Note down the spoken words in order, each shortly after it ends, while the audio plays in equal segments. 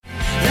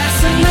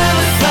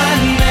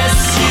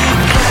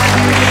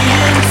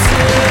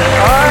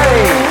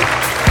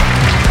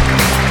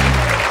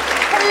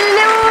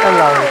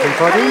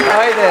everybody.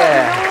 Hi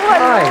there.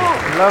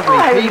 Hi,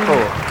 lovely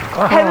people.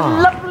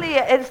 How lovely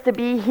it is to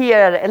be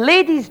here.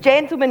 Ladies,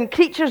 gentlemen,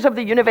 creatures of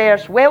the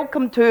universe,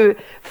 welcome to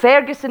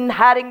Ferguson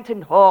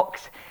Harrington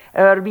Hawks,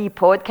 our wee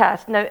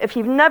podcast. Now, if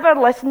you've never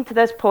listened to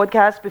this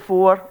podcast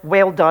before,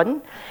 well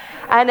done.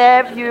 And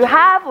if you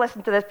have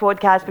listened to this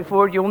podcast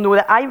before, you'll know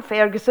that I'm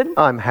Ferguson.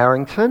 I'm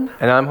Harrington.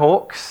 And I'm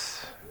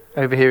Hawks,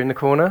 over here in the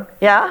corner.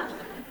 Yeah.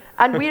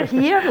 And we're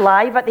here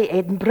live at the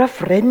Edinburgh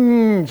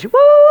Fringe.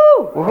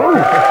 Woo!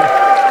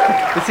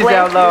 This is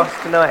our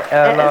last night.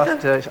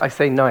 I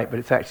say night, but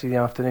it's actually the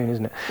afternoon,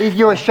 isn't it? If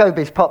you're a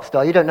showbiz pop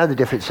star, you don't know the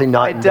difference between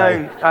night and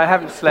day. I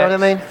haven't slept what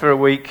I mean? for a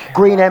week.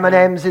 Green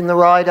M&Ms in the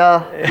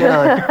rider, you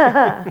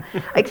know.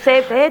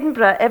 Except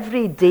Edinburgh,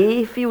 every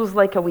day feels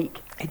like a week.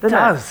 It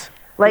does.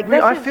 Like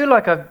I feel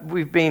like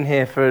we've been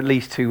here for at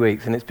least 2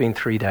 weeks, and it's been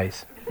 3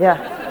 days.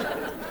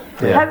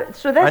 Yeah.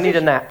 So I need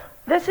a nap.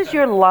 This is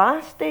your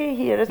last day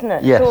here, isn't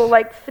it? Yes. So,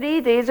 like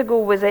 3 days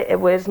ago, it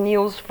was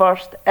Neil's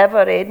first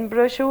ever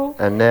Edinburgh show.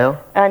 And now?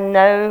 And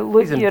now,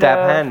 look, He's a you're dab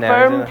a hand now,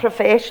 firm isn't it?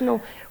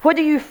 professional. What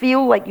do you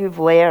feel like you've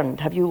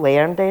learned? Have you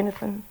learned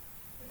anything?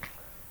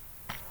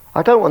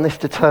 I don't want this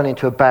to turn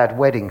into a bad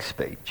wedding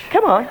speech.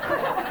 Come on.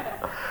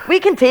 We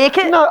can take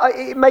it. No,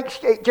 it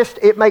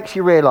makes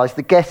you realise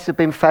the guests have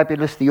been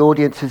fabulous, the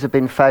audiences have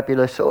been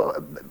fabulous,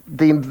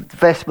 the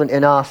investment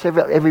in us,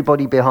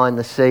 everybody behind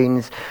the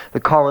scenes, the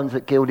Corrans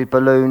at Gilded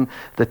Balloon,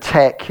 the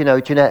tech,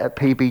 Jeanette at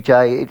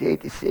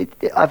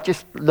PBJ. I've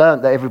just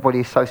learnt that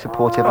everybody is so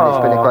supportive and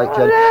it's been a great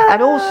journey.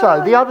 And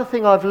also, the other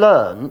thing I've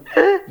learned,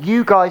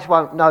 you guys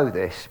won't know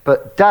this,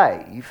 but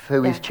Dave,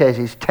 who is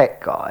Chez's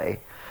tech guy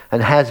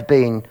and has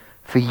been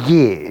for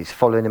years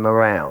following him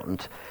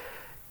around,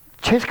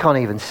 Chez can't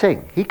even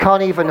sing. He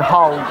can't even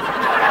hold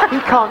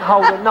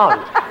a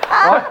note.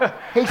 Right?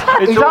 He's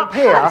up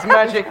here. It's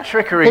magic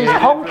trickery. He's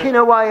honking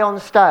away on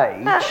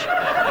stage.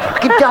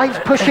 Fucking Dave's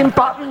pushing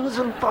buttons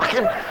and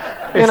fucking...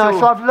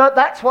 so I've learnt,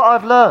 that's what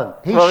I've learned.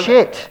 He's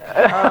shit.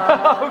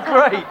 Oh,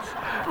 great.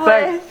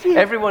 Thanks.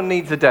 Everyone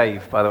needs a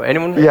Dave, by the way.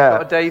 Anyone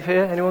got a Dave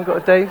here? Anyone got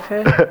a Dave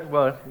here?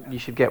 Well, you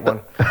should get one.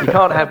 You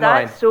can't have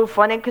mine. That's so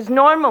funny, because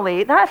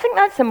normally, I think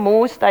that's the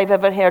most I've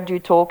ever heard you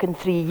talk in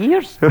 3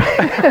 years.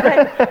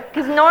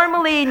 Because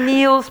normally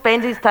Neil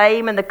spends his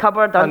time in the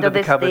cupboard under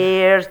the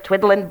stairs,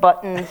 twiddling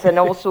buttons and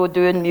also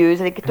doing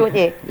music, don't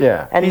you?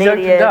 Yeah. And He's there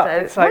he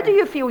opened is. up. What do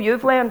you feel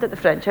you've learned at the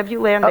Fringe? Have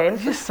you learned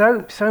anything? Just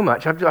so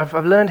much.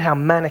 I've learned how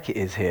manic it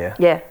is here.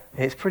 Yeah.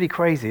 It's pretty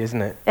crazy,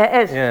 isn't it? It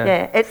is,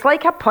 Yeah. It's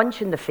like a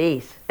punch in the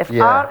face. If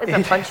art is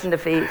a punch in the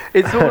face.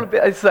 It's all a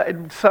bit.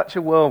 It's such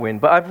a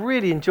whirlwind, but I've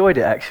really enjoyed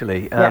it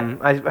actually.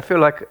 I feel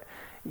like,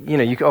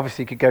 you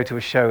could go to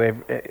a show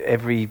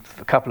every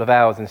couple of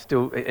hours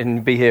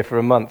and be here for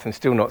a month and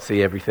still not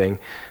see everything.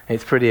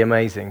 It's pretty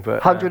amazing.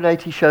 But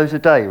 180 shows a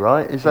day,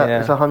 right? Is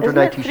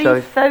 180 Isn't it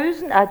shows?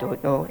 3,000? I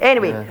don't know.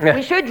 Anyway,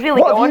 we should really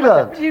What go have on you with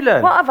learned? it. What have you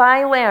learned? What have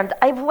I learned?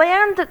 I've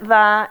learned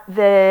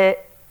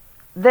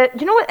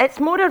that it's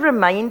more a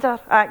reminder,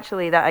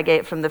 actually, that I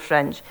get from the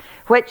Fringe,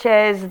 which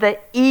is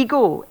that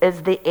ego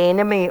is the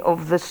enemy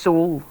of the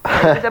soul.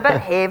 It's a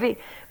bit heavy.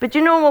 But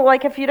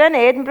like if you're in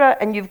Edinburgh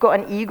and you've got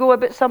an ego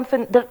about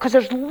something, because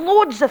there's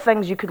loads of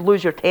things you could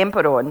lose your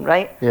temper on,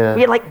 right? Yeah.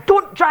 You're like,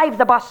 don't drive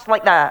the bus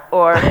like that,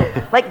 or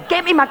like,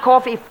 get me my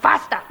coffee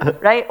faster,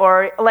 right?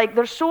 Or like,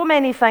 there's so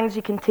many things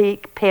you can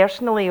take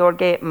personally or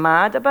get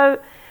mad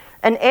about.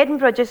 And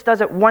Edinburgh just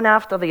does it one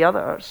after the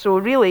other. So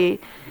really...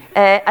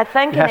 I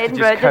think in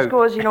Edinburgh it just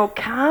goes,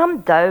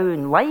 calm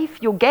down, life,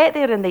 you'll get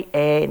there in the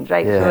end,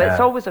 right? Yeah. So it's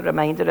always a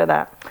reminder of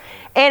that.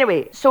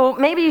 Anyway, so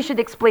maybe you should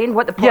explain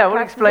what the podcast is about. Yeah,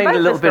 we'll explain a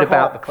little bit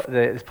about Hawks.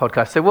 this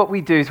podcast. So what we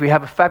do is we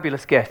have a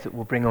fabulous guest that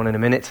we'll bring on in a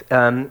minute,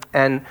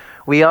 and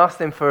we ask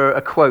them for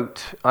a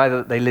quote, either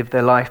that they live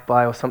their life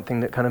by or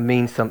something that kind of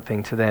means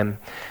something to them.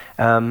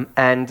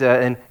 And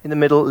in the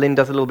middle, Lynn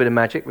does a little bit of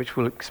magic, which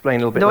we'll explain a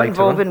little bit later on. No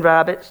involving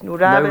rabbits, no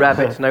rabbits. No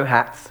rabbits, no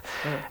hats.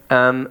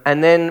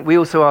 And then we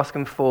also ask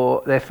them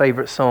for their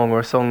favourite song or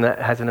a song that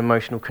has an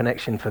emotional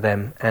connection for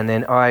them. And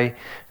then I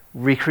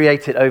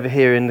recreate it over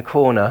here in the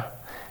corner.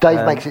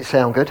 Dave makes it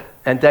sound good.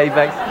 And Dave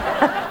makes...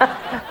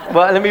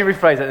 Well, let me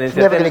rephrase that. It's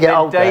never going to get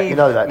old, Dave you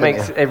know that, don't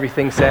makes you?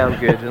 everything sound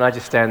good, and I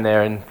just stand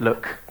there and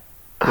look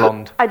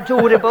blonde.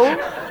 Adorable.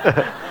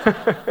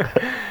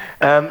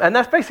 And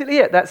that's basically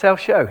it. That's our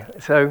show.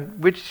 So,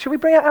 should we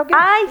bring out our guest?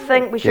 I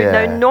think we should.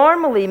 Yeah. Now,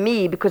 normally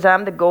me, because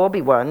I'm the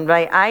gobby one,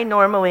 right, I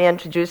normally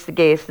introduce the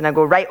guest and I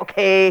go, right,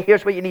 okay,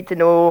 here's what you need to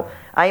know.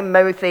 I'm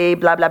mouthy,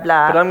 blah, blah,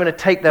 blah. But I'm going to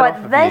take that off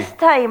of you. But this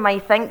time, I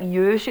think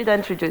you should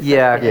introduce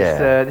Yeah, this guest.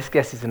 this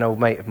guest is an old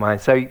mate of mine.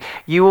 So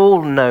you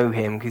all know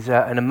him. He's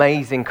an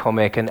amazing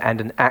comic and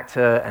an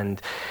actor and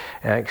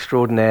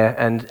extraordinaire,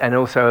 and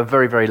also a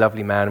very, very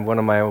lovely man, one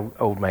of my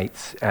old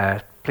mates.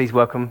 Please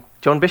welcome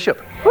John Bishop.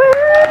 Woo!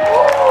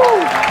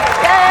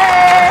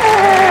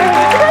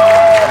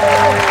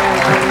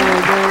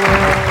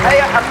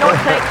 I'm not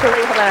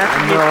sexually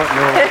harassing you.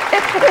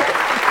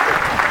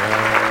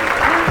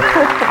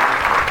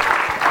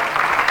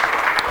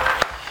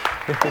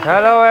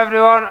 Hello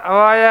everyone, how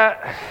are you?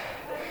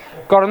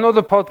 Got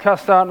another podcast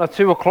starting at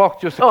 2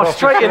 o'clock just across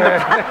straight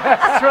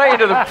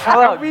into the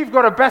plug. We've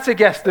got a better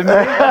guest than me.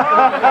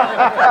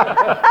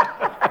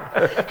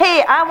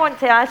 Hey, I want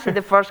to ask you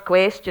the first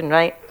question,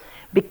 right?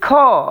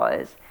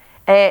 Because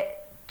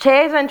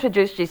Ches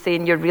introduced you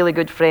saying you're really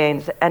good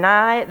friends,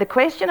 and the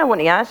question I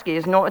want to ask you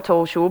is not at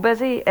all show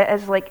busy. It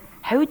is like,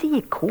 how do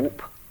you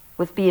cope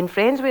with being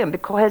friends with him?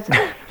 Because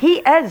he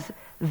is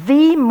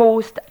the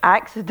most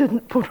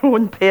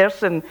accident-prone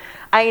person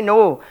I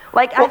know.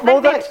 Like, I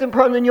think more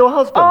accident-prone than your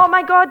husband? Oh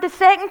my God, the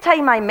second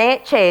time I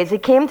met Ches, he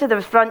came to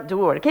the front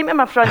door. He came to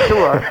my front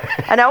door,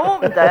 and I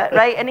opened it,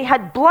 right, and he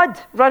had blood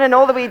running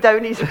all the way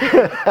down his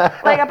face.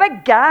 Like a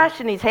big gash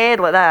in his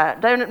head like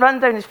that, run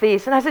down his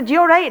face. And I said,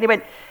 you all right? And he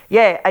went,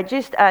 yeah, I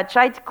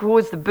tried to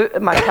close the boot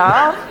of my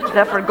car, and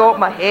I forgot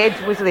my head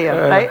was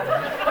there, right?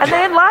 And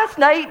then last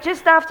night,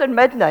 just after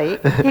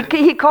midnight,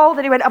 he called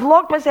and he went, I've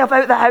locked myself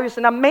out of the house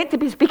and I'm meant to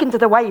be speaking to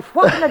the wife.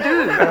 What can I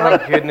do? Oh,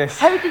 goodness.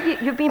 How do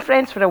you've been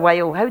friends for a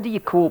while, how do you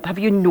cope? Have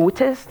you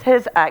noticed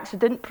his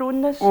accident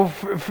proneness? Well,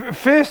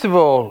 first of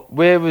all,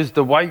 where was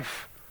the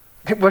wife?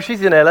 Well,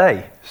 she's in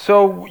LA.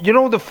 So, you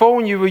know the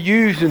phone you were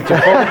using to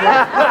phone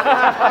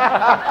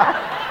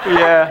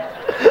Yeah.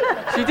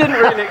 She didn't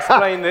really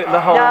explain the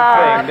whole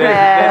thing.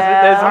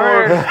 There's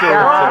more to it.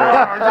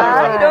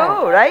 I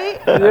know,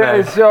 right?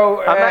 Yeah,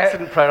 so I'm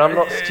accident prone, I'm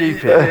not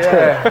stupid.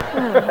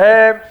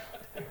 Yeah.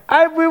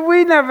 I've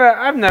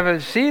never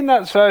seen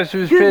that side of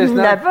his face. You've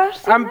never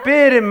seen And that?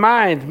 bear in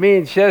mind, me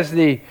and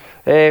Chesney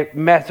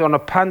met on a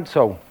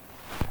panto.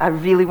 I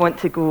really want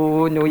to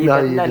go. No, you No,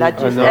 didn't. you And I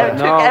didn't. just No, took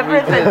no, we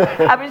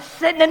everything. I was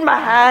sitting in my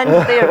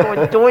hands there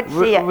going, don't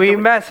say it. We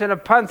met in a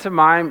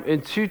pantomime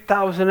in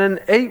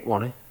 2008,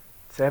 wasn't it?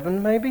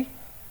 7 maybe?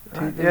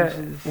 Yeah,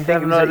 You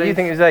think it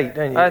was 8,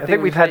 don't you? I I think think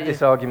it we've was had 8.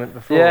 this argument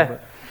before. Yeah.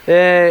 But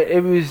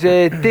It was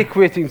Dick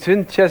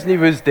Whittington. Chesney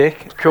was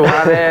Dick. Cool.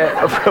 And,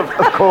 Of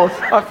course.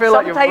 I feel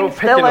like you're all Sometimes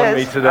picking still on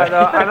me is. today.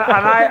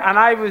 and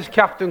I was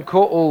Captain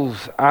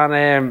Cuttles,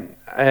 and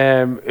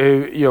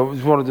who,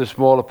 was one of the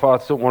smaller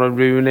parts. Don't want to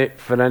ruin it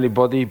for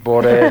anybody,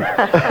 but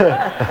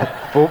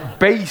but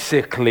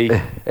basically,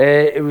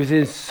 it was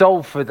in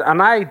Salford, and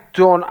I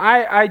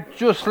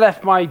just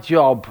left my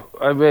job.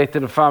 I worked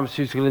in the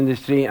pharmaceutical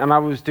industry, and I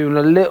was doing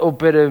a little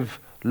bit of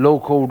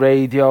local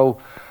radio.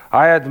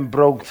 I hadn't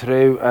broke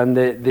through, and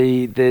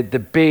the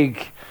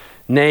big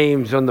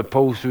names on the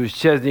poster was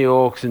Chesney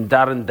Hawkes and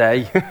Darren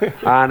Day,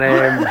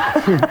 and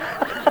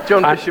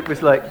John Bishop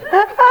was like,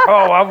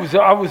 I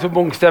was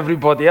amongst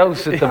everybody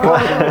else at the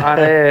bottom,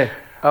 and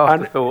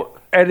afterthought.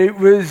 and it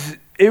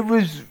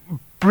was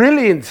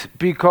brilliant,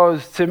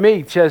 because to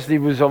me Chesney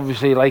was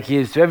obviously like he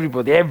is to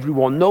everybody.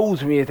 Everyone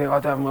knows me. I think,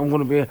 I'm going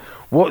to be.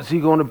 What's he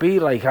going to be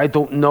like? I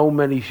don't know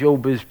many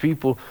showbiz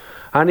people.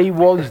 And he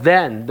was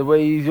then, the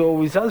way he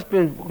always has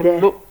been. Yeah.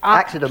 Look,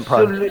 Accident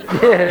prone.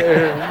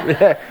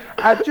 Yeah.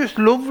 Just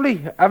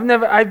lovely.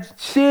 I've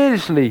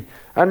seriously,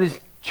 and his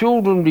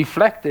children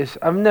reflect this,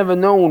 I've never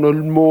known a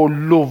more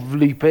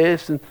lovely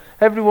person.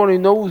 Everyone who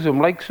knows him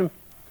likes him.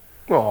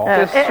 Oh,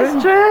 It's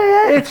true,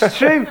 yeah. It's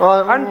true.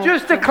 And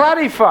just to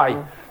clarify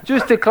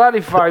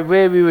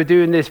where we were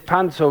doing this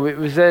panto, it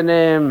was in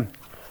the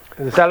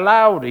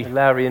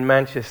Lowry in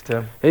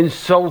Manchester. in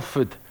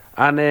Salford.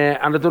 And I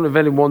don't know if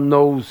anyone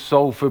knows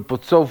Salford,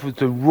 but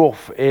Salford's a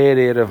rough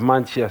area of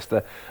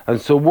Manchester.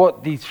 And so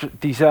what they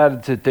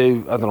decided to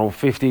do, I don't know,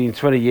 15,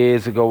 20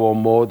 years ago or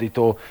more, they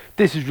thought,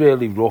 this is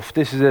really rough.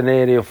 This is an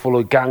area full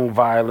of gang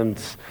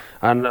violence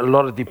and a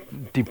lot of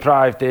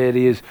deprived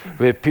areas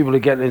where people are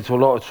getting into a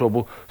lot of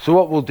trouble. So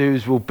what we'll do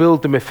is we'll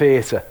build them a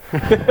theatre.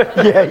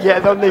 yeah,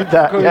 they'll need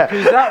that. Yeah.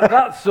 Because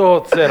that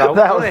sorts it out.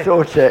 That'll doesn't it?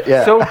 sort it,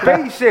 yeah. So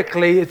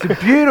basically, it's a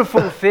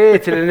beautiful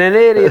theatre in an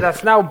area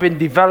that's now been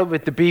developed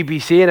with the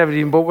BBC and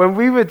everything. But when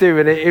we were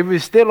doing it, it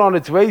was still on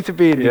its way to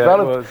being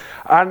developed.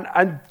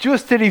 And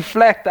just to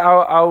reflect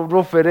how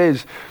rough it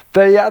is,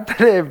 they had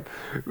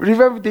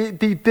remember they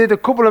did a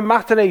couple of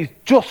matinees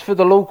just for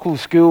the local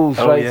schools,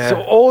 right? Yeah.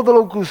 So all the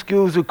local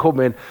schools would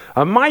come in,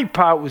 and my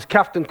part was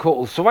Captain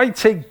Cuttles. So I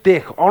take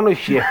Dick on a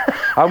ship,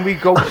 and we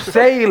go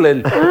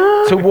sailing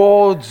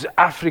towards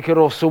Africa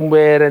or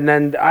somewhere, and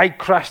then I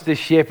crash the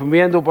ship, and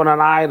we end up on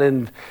an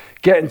island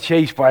getting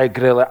chased by a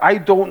gorilla. I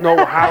don't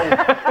know how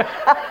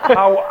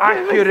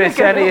accurate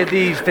any of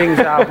these things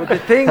are, but the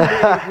thing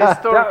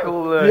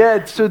Historical.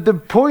 so the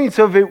point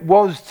of it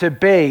was to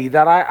be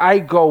that I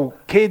go,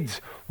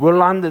 kids, we're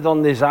landed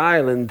on this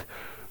island,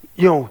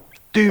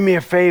 do me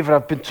a favour,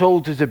 I've been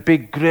told there's a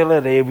big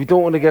gorilla here, we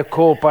don't want to get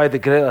caught by the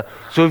gorilla,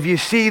 so if you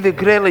see the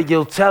gorilla,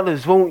 you'll tell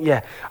us, won't you?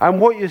 And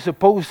what you're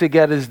supposed to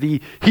get is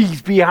the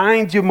he's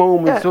behind you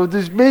moment. So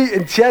there's me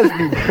and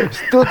Chesney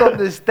stood on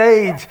the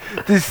stage,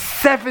 there's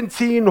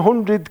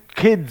 1,700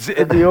 kids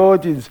in the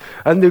audience,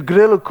 and the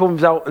gorilla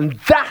comes out, and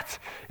that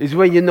is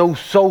when you know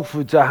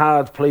Salford's a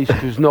hard place,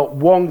 because not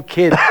one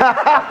kid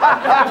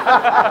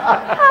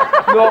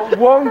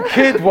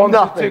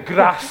wanted to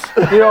grass.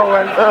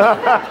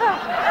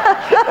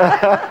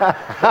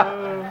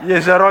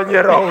 Yes, are on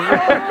your own.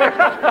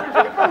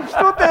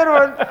 Stood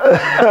there and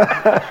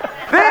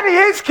There he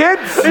is,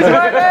 kids. He's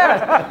right there.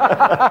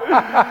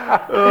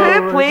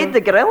 Who played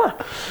the gorilla?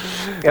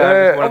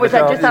 Or was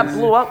that just that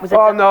blow up? Was it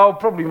No,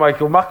 probably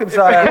Michael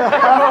McIntyre.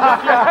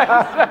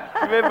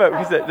 Remember,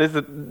 there's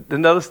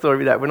another story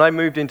with that. When I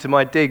moved into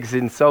my digs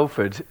in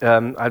Salford,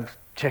 I'd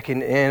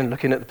checking in,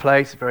 looking at the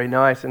place, very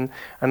nice, and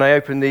I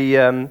opened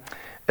the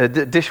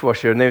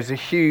dishwasher, and there was a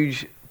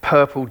huge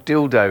purple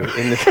dildo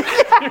in the...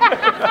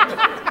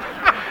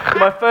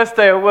 My first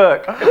day of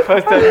work,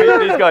 first day of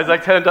meeting these guys, I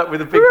turned up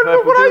with a big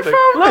purple dildo.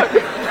 Look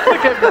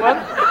everyone.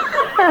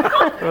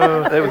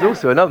 There was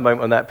also another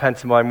moment on that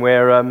pantomime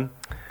where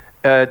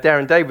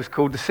Darren Day was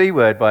called the C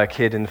word by a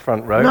kid in the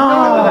front row.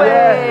 No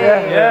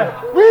way!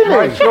 Yeah. Really?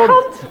 I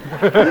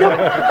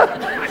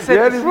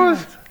said, he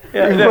was.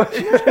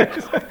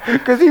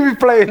 Because he was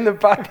playing the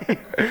baddie.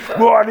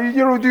 What,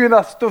 you know, doing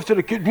that stuff to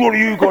the kids. What are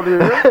you going to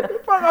do?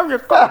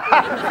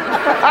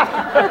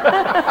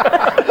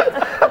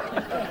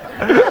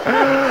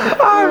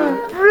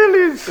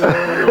 Brilliant.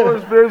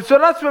 So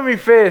that's when we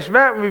first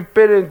met. We've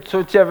been in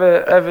touch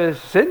ever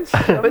since.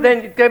 But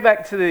then go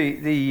back to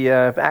the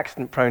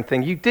accident-prone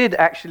thing. You did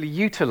actually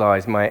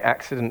utilise my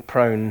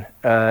accident-prone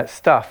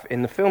stuff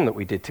in the film that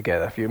we did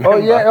together, if you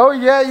remember.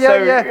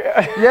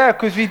 Yeah,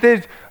 because we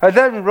did. I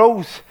then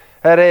Rose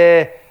had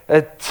a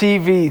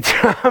TV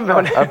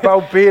drama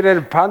about being in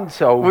a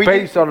panto,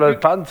 based on a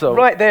panto.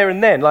 Right there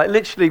and then, like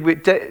literally,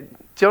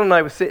 John and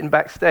I were sitting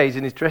backstage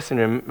in his dressing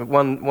room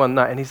one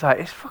night, and he's like,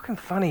 "It's fucking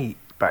funny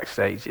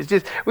backstage." We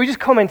were just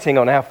commenting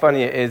on how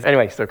funny it is.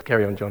 Anyway, so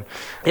carry on, John.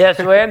 Yeah,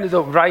 so I ended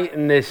up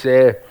writing this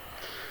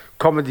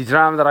comedy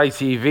drama that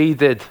ITV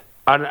did,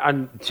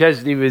 and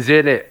Chesney was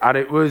in it, and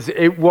it was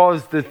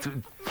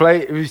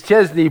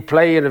Chesney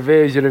playing a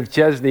version of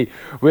Chesney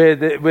where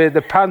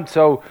the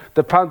panto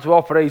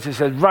operator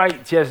said,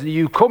 "Right, Chesney,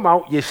 you come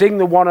out, you sing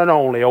the one and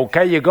only,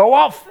 okay? You go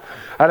off,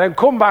 and then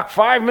come back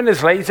 5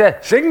 minutes later,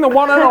 sing the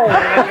one and only,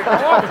 and you go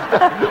off.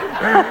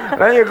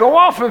 Then you go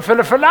off, and for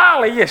the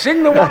finale, you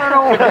sing the one and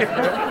only."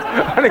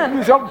 And he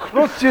was on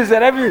crutches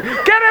and everything.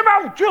 "Get him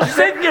out, just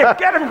sing it,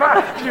 get him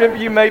back." Do you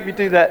remember you made me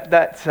do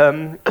that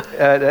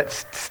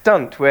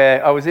stunt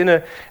where I was in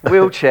a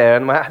wheelchair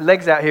and my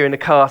legs out here in a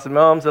cast and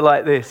my arms are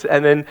like this,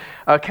 and then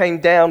I came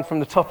down from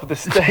the top of the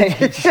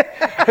stage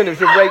and it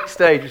was a rake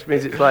stage, which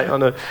means it's like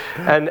on a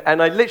and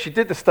I literally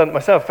did the stunt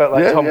myself, felt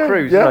like Tom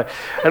Cruise, didn't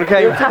I? And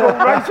came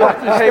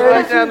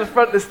right down the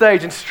front of the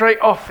stage and straight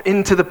off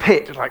into the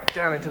pit, like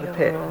down into the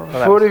pit.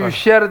 Before he was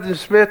Sheridan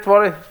Smith,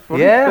 wasn't it?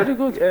 Yeah. Very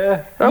good,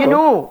 yeah. You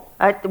know,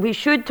 we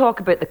should talk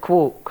about the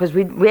quote, because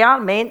we are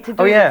meant to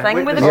do the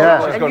thing with the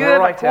quote, and you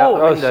have a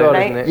quote.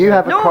 Right? You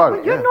have a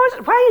quote. You're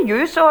not. Why are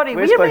you sorry?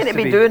 We're meant to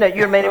be doing it.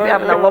 You're meant to be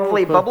having a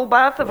lovely bubble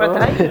bath of a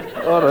time.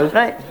 All right.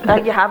 Right? Are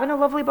you having a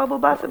lovely bubble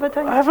bath of a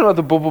time? I haven't had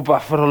a bubble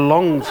bath for a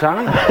long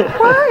time.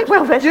 Why?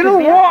 Well, this You know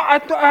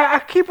what?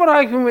 I keep on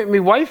arguing with my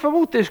wife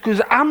about this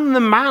because I'm the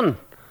man,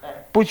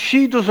 but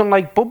she doesn't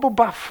like bubble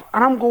bath,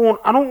 and I'm going,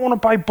 I don't want to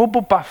buy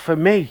bubble bath for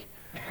me.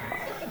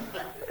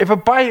 If I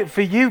buy it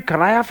for you,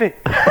 can I have it?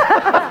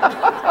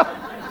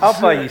 I'll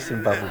buy you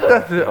some bubble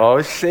bath.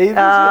 Oh, see this?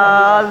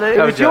 Look.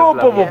 If it's your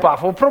bubble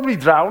bath, I'll probably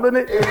drown in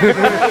it.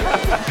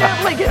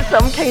 Like it's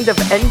some kind of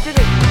injury.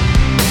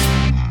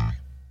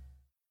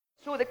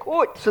 So the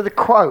quote. So the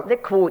quote. The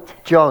quote.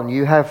 John,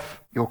 you have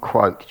your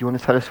quote. Do you want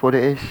to tell us what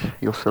it is?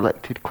 Your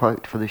selected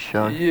quote for this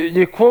show?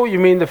 Your quote, you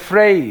mean the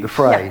phrase? The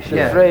phrase,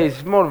 The phrase,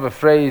 it's more of a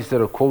phrase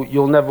than a quote.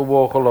 You'll never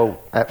walk alone.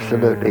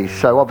 Absolutely.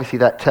 So obviously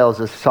that tells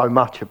us so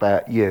much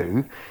about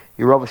you.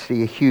 You're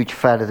obviously a huge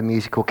fan of the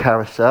musical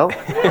Carousel.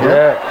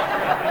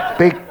 Yeah.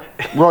 Big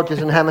Rodgers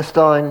and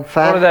Hammerstein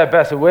fan. One of their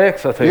better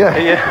works, I think.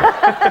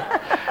 Yeah.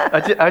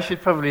 I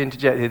should probably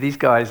interject here. These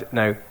guys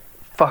know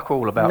fuck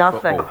all about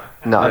Nothing. football.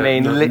 No. I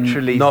mean,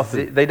 literally,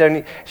 nothing. They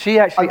don't. She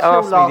actually Until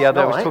asked me the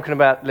other. I last was talking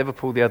about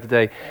Liverpool the other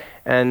day,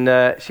 and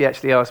she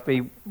actually asked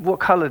me what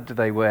colour do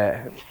they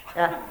wear.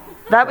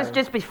 That was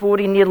just before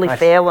he nearly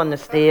fell on the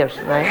stairs,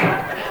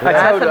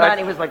 right?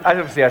 He was like,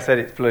 obviously I said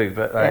it's blue,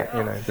 but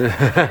you know.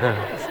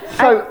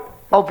 So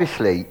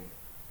obviously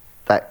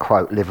that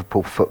quote,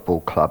 Liverpool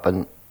Football Club,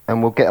 and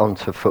we'll get on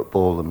to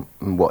football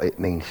and what it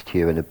means to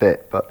you in a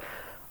bit, but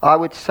I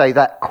would say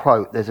that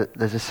quote, there's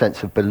a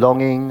sense of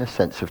belonging, a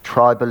sense of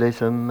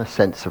tribalism, a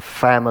sense of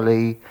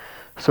family.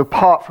 So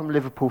apart from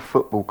Liverpool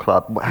Football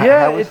Club,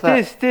 how is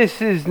that?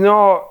 This is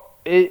not.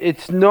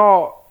 It's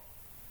not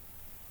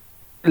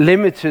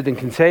limited and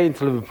contained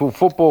to Liverpool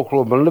Football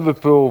Club, and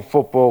Liverpool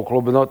Football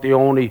Club are not the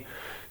only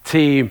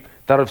team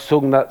that have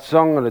sung that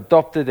song and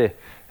adopted it.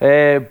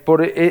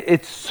 But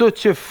it's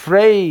such a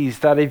phrase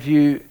that if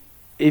you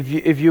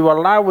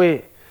allow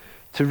it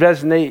to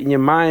resonate in your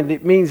mind,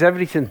 it means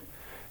everything.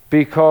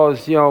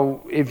 Because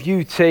if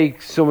you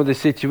take some of the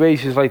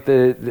situations like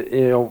the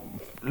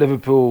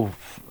Liverpool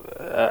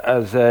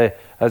as a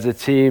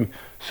team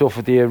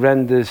suffered the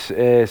horrendous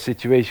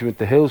situation with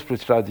the Hillsborough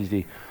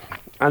tragedy,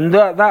 and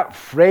that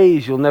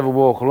phrase "you'll never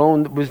walk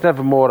alone" was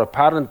never more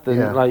apparent than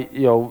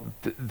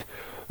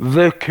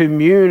the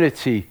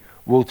community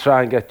will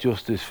try and get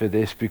justice for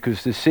this,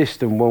 because the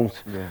system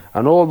won't. Yeah.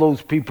 And all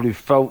those people who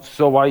felt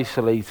so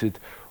isolated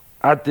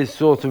had this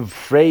sort of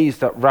phrase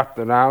that wrapped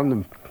around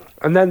them.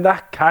 And then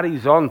that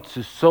carries on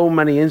to so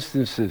many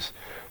instances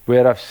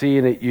where I've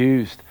seen it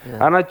used.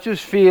 Yeah. And I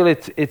just feel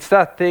it's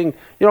that thing,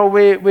 you know,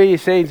 where you're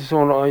saying to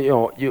someone, oh, you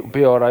know, you'll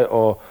be all right,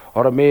 or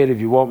I'm here if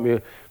you want me.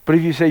 But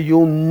if you say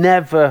you'll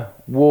never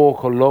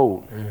walk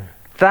alone,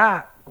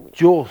 that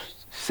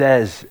just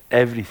says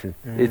everything.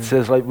 It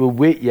says, like, we're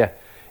with you.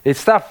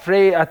 It's that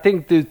phrase. I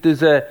think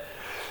there's a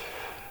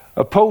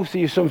poster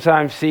you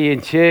sometimes see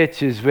in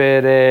churches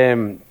where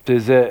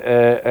there's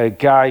a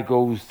guy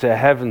goes to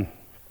heaven,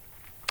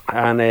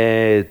 and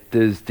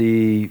there's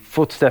the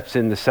footsteps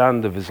in the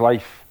sand of his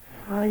life.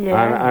 Oh,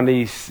 yeah.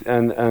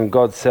 And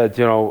God said,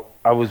 you know,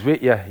 I was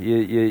with you.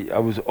 I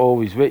was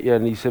always with you.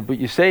 And he said, but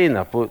you're saying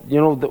that, but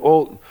you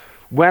know,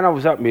 when I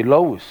was at my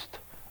lowest,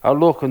 I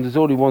look and there's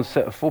only one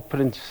set of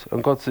footprints.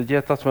 And God said,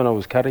 yeah, that's when I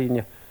was carrying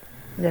you.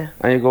 Yeah.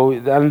 And you go,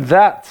 and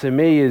that to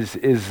me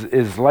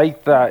is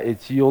like that.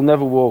 It's, you'll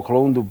never walk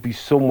alone. There'll be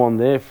someone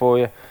there for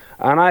you.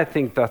 And I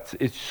think that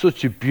it's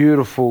such a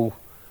beautiful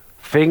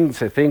thing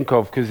to think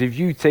of, because if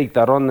you take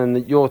that on,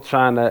 then you're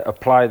trying to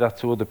apply that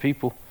to other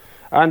people.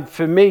 And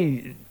for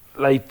me,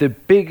 like, the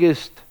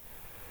biggest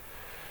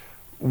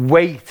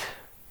weight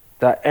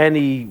that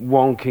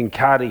anyone can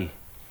carry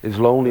is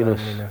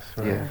loneliness.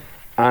 Right. Yeah.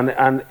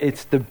 And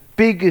it's the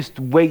biggest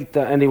weight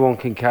that anyone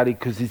can carry,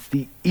 because it's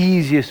the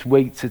easiest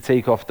weight to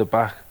take off the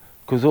back,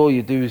 because all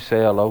you do is say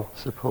hello,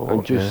 Support,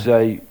 and just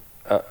say,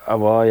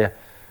 how are you?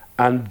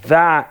 And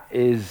that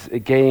is,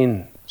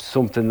 again,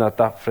 something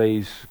that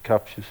phrase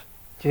captures.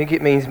 Do you think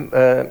it means,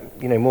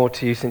 more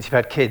to you since you've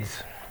had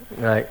kids,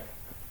 right,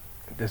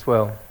 as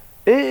well?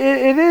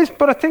 It is,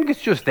 but I think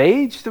it's just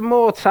age. The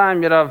more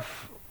time you have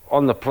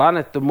on the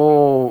planet, the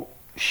more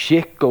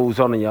shit goes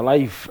on in your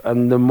life,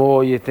 and the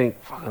more you think,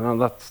 fucking hell,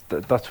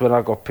 that's when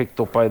I got picked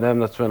up by them.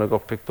 That's when I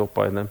got picked up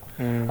by them.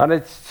 And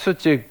it's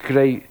such a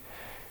great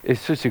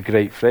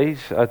phrase.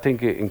 I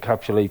think it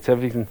encapsulates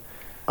everything.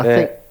 I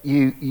think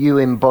you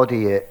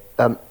embody it.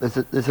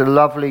 There's a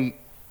lovely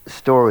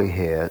story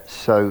here.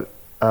 So,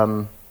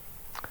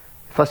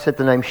 if I said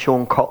the name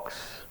Sean Cox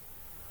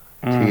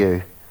to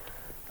you,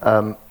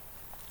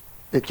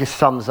 it just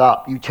sums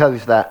up. You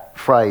chose that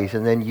phrase,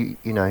 and then you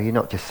know, you're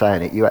not just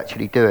saying it; you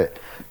actually do it.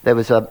 There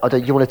was you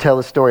want to tell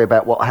the story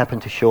about what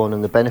happened to Sean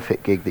and the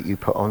benefit gig that you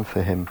put on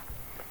for him?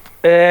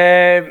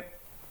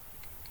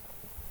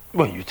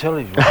 Well, you tell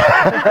him.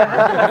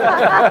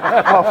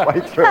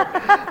 Halfway through.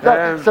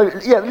 So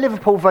yeah,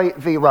 Liverpool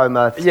v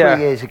Roma 3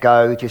 years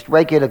ago. Just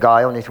regular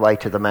guy on his way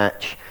to the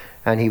match,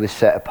 and he was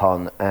set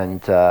upon,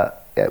 and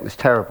it was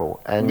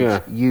terrible.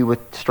 And you were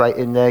straight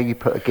in there. You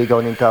put a gig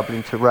on in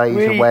Dublin to raise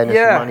awareness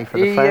and money for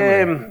the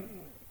family.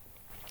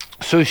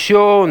 So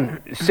Sean,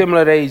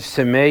 similar age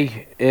to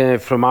me,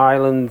 from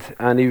Ireland,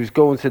 and he was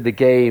going to the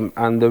game,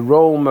 and the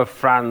Roma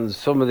fans,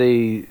 some of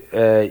the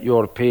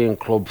European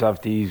clubs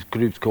have these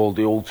groups called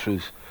the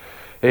Ultras,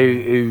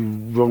 who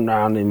run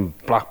around in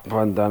black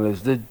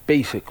bandanas. They're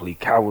basically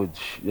cowards,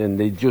 and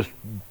they just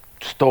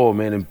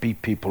storm in and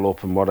beat people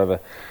up and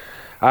whatever.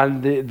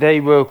 And they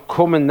were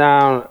coming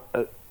down,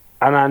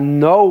 and I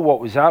know what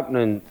was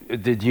happening,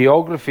 the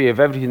geography of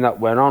everything that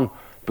went on,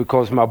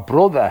 because my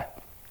brother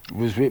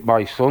was with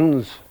my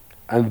sons,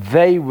 and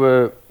they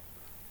were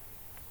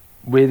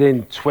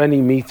within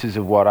 20 metres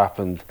of what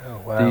happened. Oh,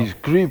 wow. These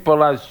group of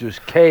lads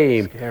just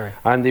came. Scary.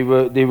 And they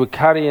were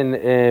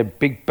carrying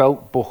big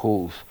belt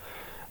buckles,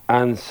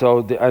 and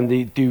so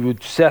they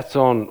would set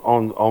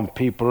on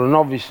people. And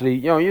obviously,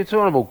 you know, you're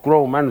talking about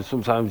grown men.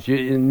 Sometimes your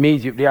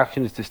immediate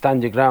reaction is to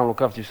stand your ground,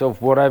 look after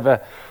yourself, whatever.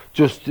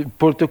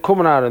 But they're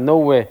coming out of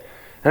nowhere.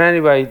 And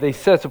anyway, they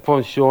set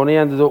upon Sean. He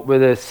ended up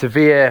with a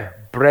severe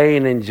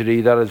brain injury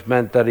that has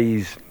meant that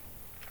he's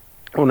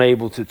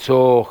unable to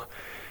talk,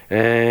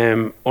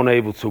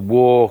 unable to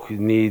walk. He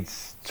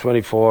needs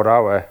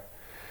 24-hour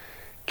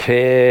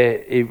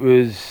care. It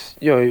was,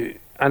 you know,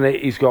 and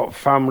he's got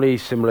family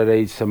similar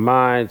age to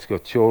mine. He's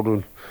got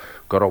children,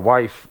 got a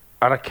wife,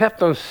 and I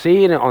kept on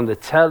seeing it on the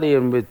telly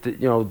and with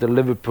the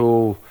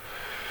Liverpool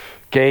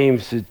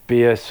games to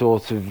be a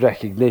sort of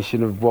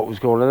recognition of what was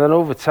going on. And then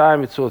over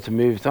time it sort of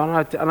moved on,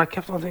 and I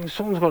kept on thinking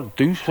someone's got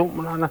to do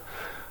something.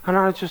 And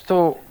I just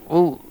thought,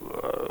 well,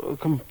 I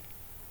can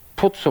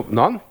put something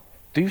on,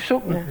 do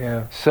something.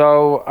 Yeah.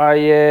 So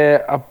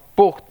I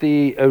booked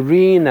the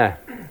arena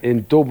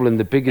in Dublin,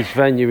 the biggest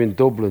venue in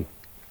Dublin.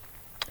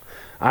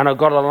 And I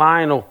got a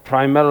lineup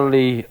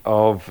primarily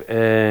of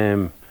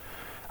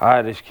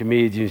Irish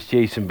comedians,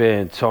 Jason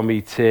Byrne,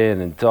 Tommy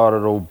Tiernan, and Dara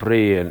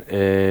O'Brien,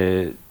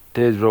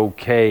 Des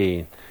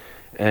O'Kane,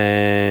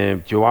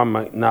 Joanne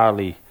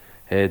McNally,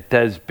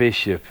 Des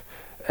Bishop,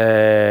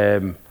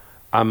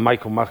 and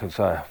Michael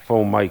McIntyre.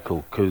 Phone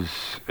Michael, because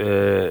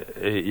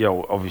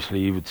obviously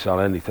he would sell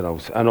anything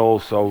else. And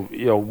also,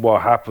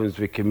 what happens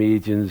with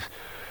comedians,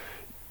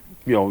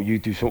 you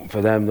do something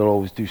for them, they'll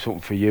always do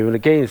something for you. And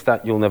against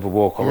that, you'll never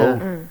walk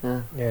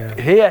alone.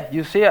 here,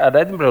 you see it at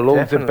Edinburgh,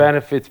 loads Definitely. of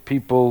benefits,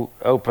 people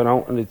helping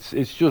out, and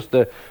it's just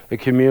a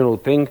communal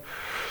thing.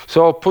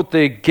 So I put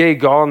the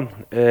gig on,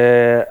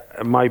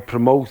 my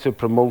promoter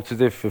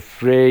promoted it for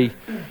free,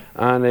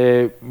 and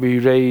we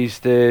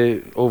raised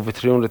over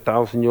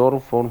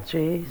 €300,000 for them.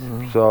 Jeez.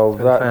 So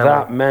For the family.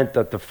 that meant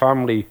that the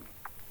family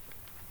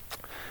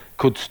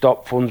could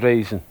stop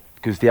fundraising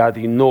because they had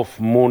enough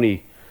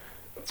money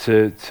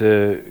to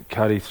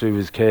carry through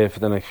his care for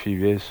the next few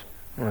years.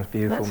 That's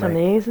beautiful, That's mate.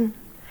 amazing.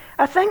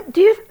 I think,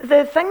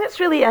 the thing that's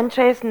really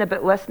interesting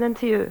about listening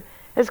to you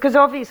is because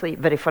obviously,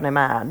 very funny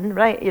man,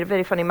 right? You're a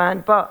very funny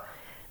man, but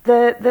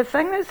the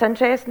thing that's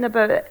interesting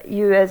about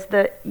you is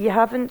that you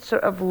haven't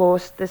sort of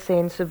lost the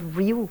sense of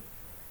real.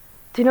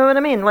 Do you know what I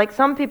mean? Like,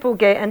 some people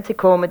get into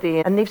comedy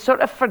and they've sort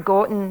of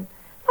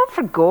not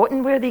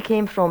forgotten where they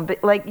came from,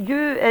 but like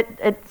you,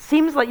 it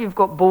seems like you've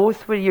got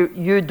both, where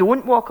you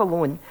don't walk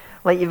alone.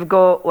 Like, you've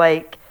got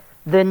like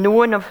the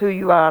knowing of who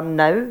you are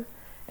now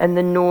and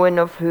the knowing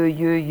of who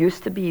you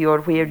used to be or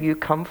where you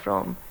come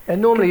from.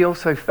 And normally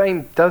also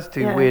fame does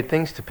do weird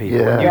things to people.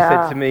 Yeah. And you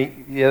said to me,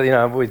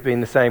 I've always been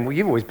the same. Well,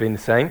 you've always been the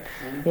same.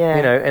 Yeah.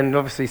 And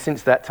obviously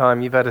since that time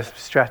you've had a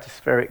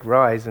stratospheric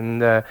rise and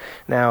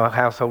now a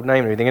household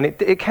name and everything. And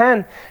it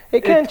can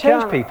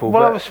change people.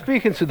 Well, I but was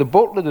speaking to the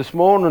butler this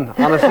morning,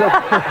 and I said,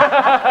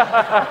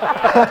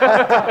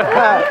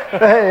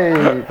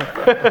 Hey.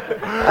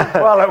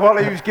 while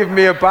he was giving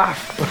me a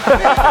bath.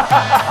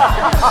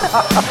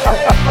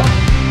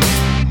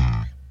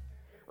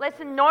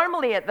 Listen,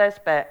 normally at this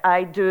bit,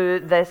 I do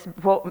this,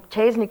 what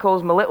Chesney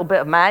calls my little bit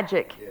of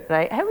magic,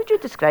 right? How would you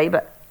describe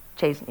it,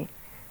 Chesney?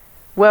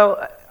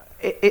 Well,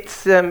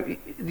 it's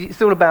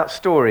all about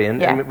story,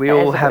 and we it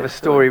all is have about a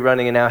story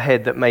running in our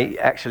head that may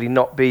actually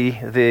not be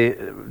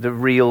the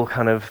real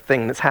kind of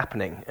thing that's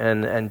happening.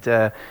 And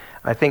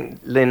I think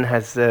Lynn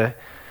has...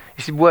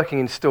 she's working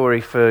in story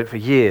for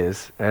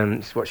years, and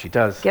it's what she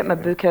does. Get my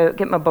book out,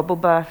 get my bubble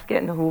bath,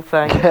 getting the whole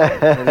thing.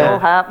 It's all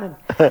happening.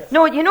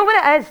 No, you know what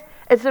it is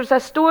there's a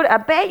story, I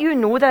bet you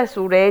know this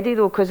already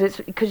though,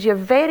 because you're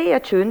very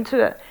attuned to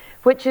it,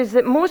 which is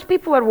that most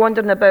people are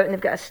wandering about and they've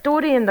got a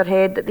story in their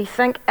head that they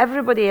think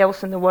everybody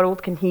else in the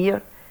world can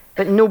hear,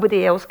 but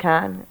nobody else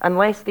can,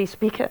 unless they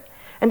speak it.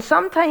 And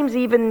sometimes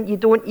even you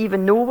don't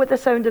even know what the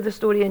sound of the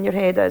story in your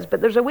head is, but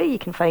there's a way you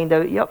can find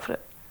out. You up for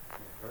it?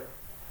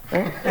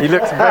 He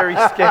looks very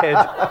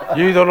scared.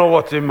 You don't know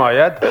what's in my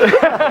head.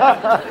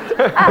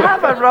 I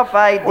have a rough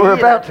idea. We're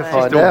about to I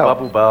find She's doing out.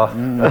 bubble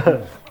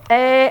bath.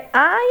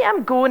 I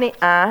am going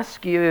to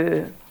ask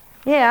you.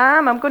 Yeah,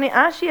 I'm going to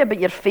ask you about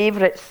your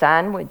favourite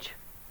sandwich,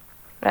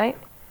 right?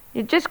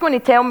 You're just going to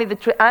tell me the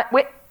truth.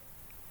 Wait.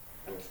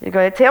 You're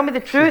going to tell me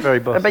the truth very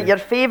bossy. about your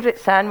favourite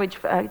sandwich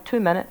for 2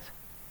 minutes,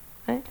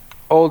 right?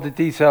 All the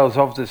details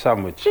of the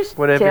sandwich. Just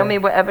Whatever. tell me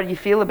whatever you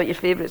feel about your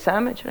favourite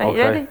sandwich, right? Okay.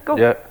 You ready? Go.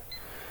 Yeah.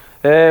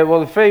 Well,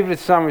 the favourite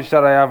sandwich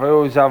that I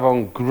always have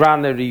on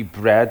granary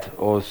bread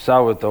or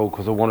sourdough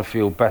because I want to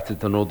feel better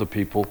than other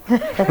people.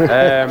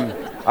 And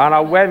I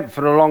went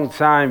for a long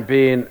time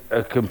being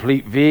a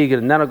complete vegan,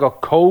 and then I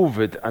got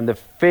COVID, and the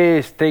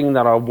first thing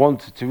that I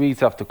wanted to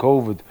eat after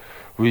COVID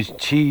was a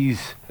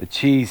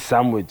cheese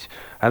sandwich.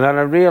 And then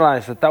I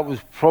realised that was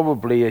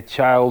probably a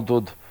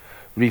childhood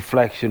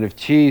reflection of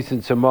cheese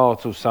and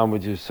tomato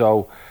sandwiches.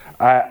 So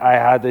I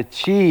had a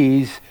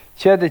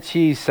cheddar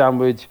cheese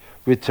sandwich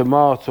with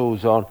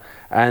tomatoes on,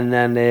 and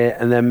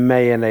then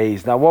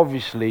mayonnaise. Now,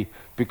 obviously,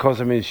 because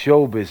I'm in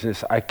show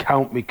business, I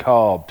count my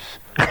carbs.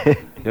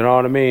 You know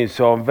what I mean?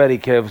 So I'm very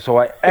careful. So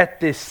I ate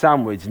this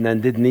sandwich and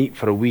then didn't eat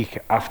for a week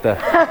after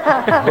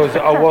because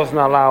I wasn't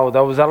allowed.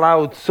 I was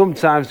allowed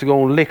sometimes to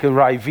go and lick a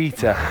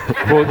Ryvita,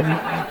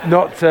 but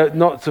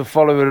not to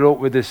follow it up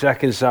with the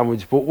second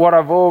sandwich. But what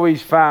I've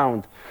always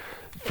found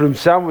from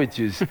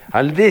sandwiches,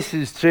 and this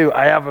is true,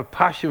 I have a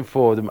passion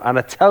for them, and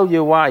I tell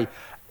you why.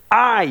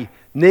 I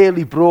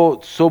nearly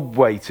brought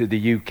Subway to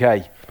the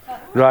UK,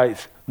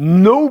 right?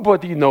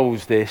 Nobody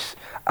knows this.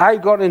 I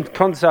got in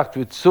contact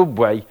with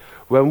Subway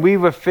when we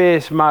were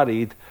first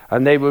married,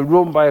 and they were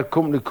run by a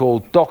company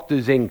called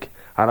Doctors Inc.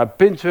 And I'd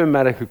been to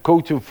America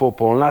coaching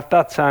football, and at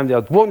that time they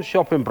had one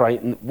shop in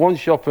Brighton, one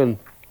shop in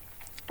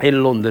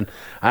London,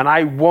 and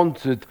I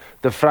wanted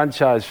the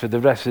franchise for the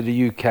rest of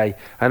the UK,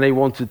 and they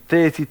wanted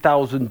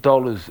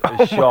 $30,000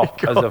 a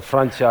shop as a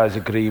franchise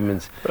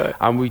agreement. Right.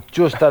 And we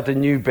just had a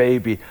new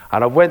baby,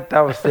 and I went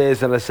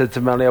downstairs and I said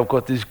to Melanie, I've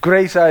got this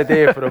great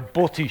idea for a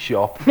butty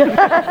shop.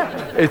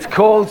 It's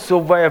called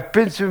Subway. I've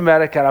been to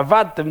America and I've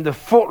had them, the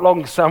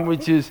foot-long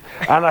sandwiches,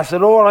 and I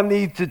said all I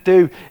need to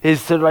do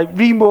is to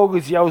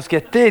remortgage the house,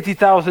 get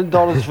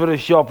 $30,000 for a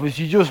shop. And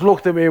she just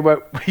looked at me and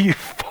went, will you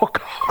fuck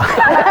off?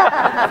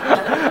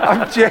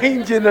 I'm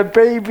changing the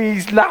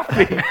baby's nappy.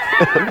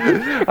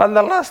 And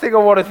the last thing I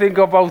want to think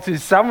about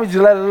is sandwiches,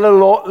 let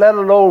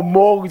alone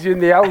mortgaging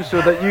the house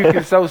so that you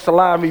can sell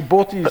salami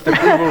butties to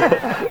people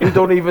who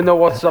don't even know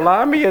what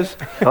salami is.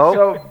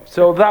 Oh.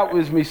 So that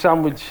was my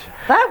sandwich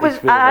That was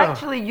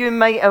actually, you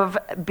might have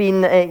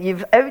been,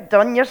 you've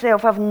outdone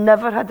yourself. I've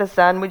never had a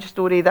sandwich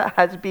story that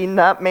has been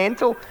that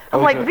mental.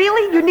 I'm like,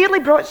 really? You nearly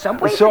brought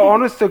Subway? So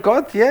honest to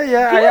God,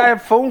 yeah. I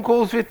had phone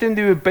calls with them.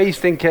 They were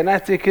based in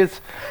Connecticut.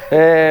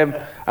 And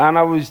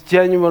I was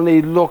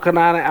genuinely looking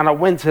at it, and I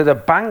went to the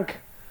bank.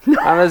 And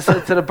I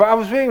said to the bank, I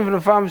was waiting for the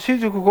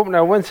pharmaceutical company.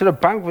 I went to the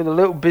bank with a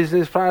little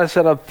business plan. I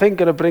said, I'm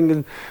thinking of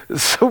bringing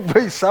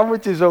Subway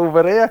sandwiches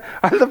over here.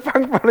 And the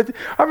bank manager,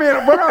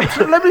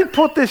 let me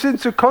put this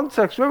into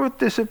context. Where would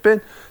this have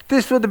been?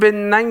 This would have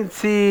been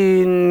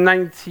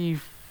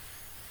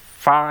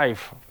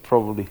 1995,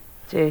 probably.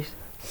 Jeez.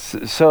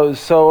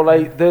 So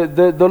like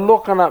they're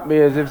looking at me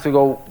as if to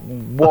go,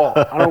 what?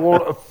 And I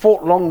went, a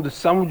foot long. The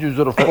sandwiches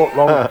are a foot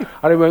long. And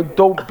I went,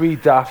 don't be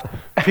daft.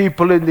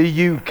 People in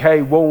the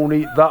UK won't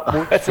eat that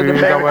much That's food. an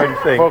American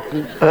thing.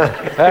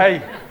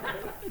 Hey.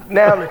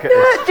 Now look at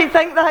this. Do you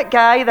think that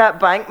guy, that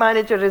bank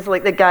manager, is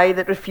like the guy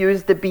that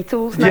refused the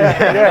Beatles? Now?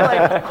 Yeah.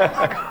 Like, oh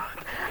my God,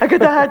 I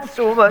could have had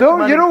so much No,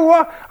 money. you know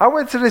what? I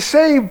went to the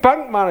same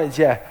bank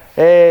manager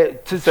to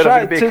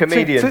try to be a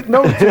comedian.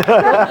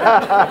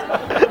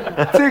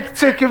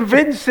 To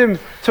convince him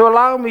to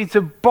allow me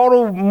to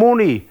borrow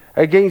money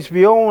against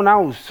my own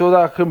house so that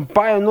I can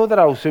buy another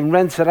house and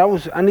rent it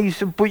out. And he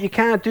said, but you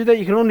can't do that.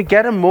 You can only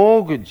get a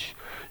mortgage.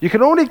 You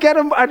can only get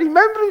a... I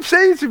remember him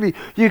saying to me,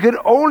 you can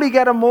only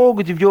get a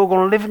mortgage if you're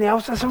going to live in the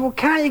house. I said, well,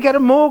 can't you get a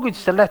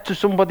mortgage to let to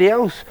somebody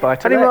else? Buy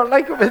to And he let. went,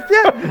 like,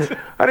 yeah.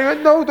 And he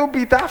went, no, don't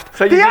be daft.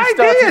 So you the just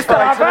idea is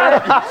started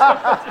that buy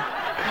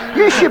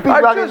You should be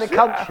running the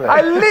country.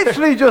 I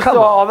literally just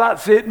thought, oh,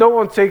 that's it. No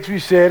one takes me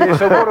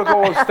serious. I'm going to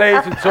go on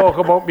stage and talk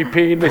about my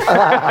penis.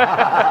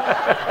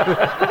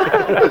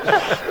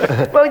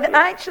 Well,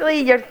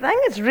 actually, your thing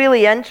is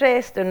really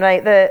interesting,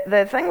 right?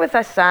 The thing with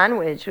a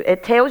sandwich,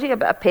 it tells you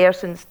about a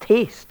person's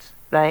tastes,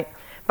 right?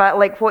 But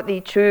like what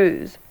they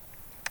choose.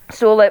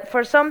 So, like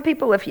for some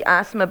people, if you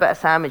ask them about a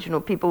sandwich,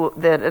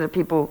 there are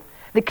people.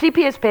 The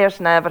creepiest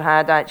person I ever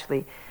had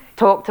actually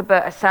talked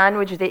about a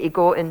sandwich that he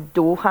got in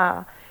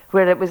Doha,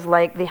 where it was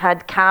like they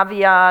had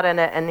caviar in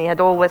it and they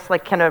had all this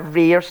like kind of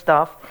rare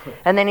stuff.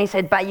 And then he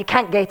said, but you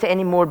can't get it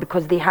anymore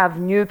because they have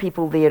new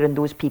people there and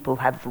those people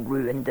have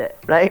ruined it,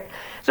 right?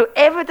 So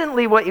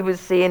evidently what he was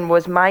saying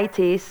was, my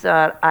tastes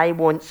are, I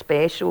want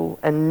special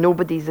and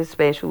nobody's as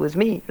special as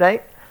me,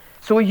 right?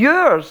 So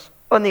yours,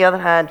 on the other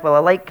hand, well, I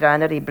like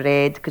granary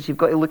bread because you've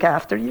got to look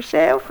after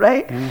yourself,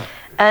 right?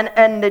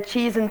 And the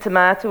cheese and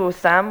tomato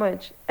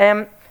sandwich.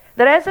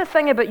 There is a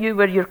thing about you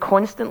where you're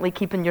constantly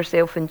keeping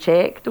yourself in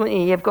check, don't you?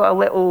 You've got a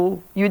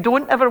little... You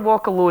don't ever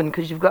walk alone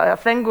because you've got a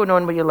thing going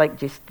on where you're like,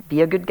 just be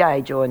a good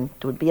guy, John.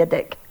 Don't be a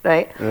dick,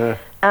 right? Yeah.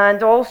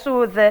 And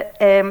also that...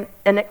 and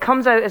it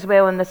comes out as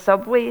well in the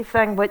Subway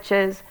thing, which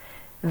is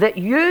that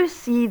you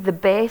see the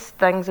best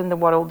things in the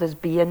world as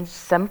being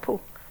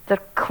simple. They're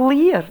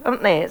clear,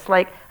 aren't they? It's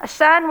like a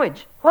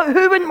sandwich. Like,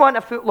 who wouldn't want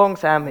a foot-long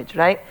sandwich,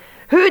 right?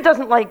 Who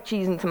doesn't like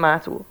cheese and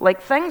tomato?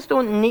 Like, things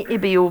don't need to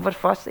be over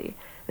fussy.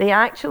 They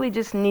actually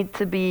just need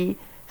to be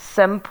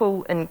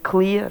simple and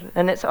clear,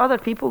 and it's other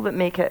people that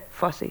make it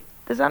fussy.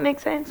 Does that make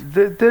sense?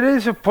 There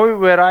is a point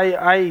where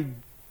I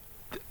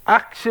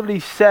actually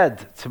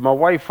said to my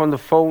wife on the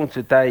phone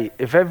today,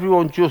 if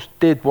everyone just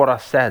did what I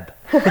said.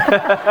 Right.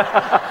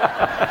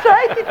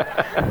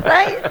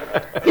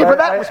 Yeah, but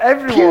that was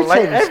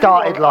Putin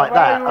started like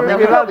that. I mean,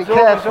 you've got to be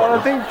careful. I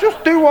think,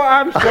 just do what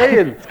I'm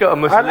saying. It's got a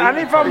Muslim. And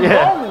if I'm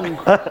wrong,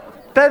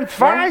 then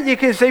fine, you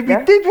can say, we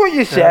did what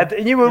you said,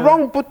 and you were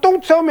wrong, but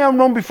don't tell me I'm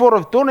wrong before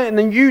I've done it, and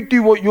then you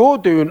do what you're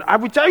doing,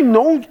 which I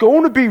know is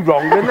going to be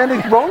wrong, and then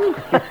it's wrong.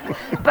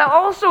 But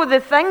also the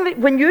thing that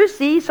when you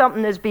see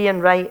something as being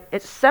right,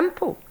 it's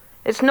simple.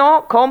 It's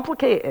not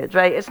complicated,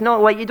 right? It's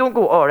not like you don't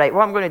go, all right,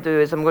 what I'm going to do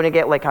is I'm going to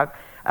get like a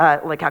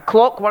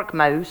clockwork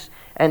mouse,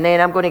 and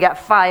then I'm going to get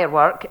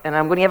firework, and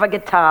I'm going to have a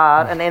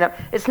guitar, and then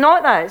it's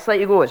not that. It's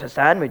like you go, it's a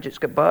sandwich, it's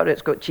got butter,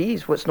 it's got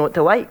cheese, what's not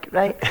to like,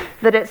 right?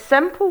 That it's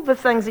simple, the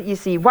things that you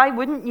see. Why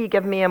wouldn't you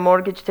give me a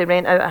mortgage to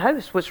rent out a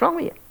house? What's wrong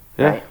with you?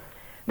 Yeah.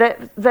 Right?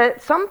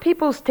 That some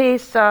people's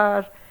tastes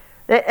are,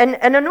 and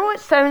I know it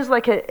sounds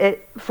like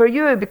it for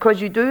you,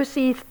 because you do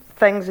see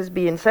things as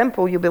being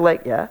simple, you'll be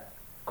like, yeah,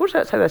 of course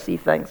that's how I see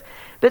things.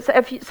 But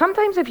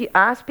sometimes if you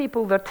ask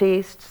people their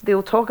tastes,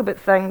 they'll talk about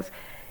things.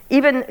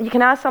 Even you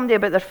can ask somebody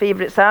about their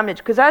favourite sandwich,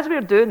 because as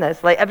we're doing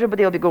this, like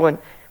everybody will be going,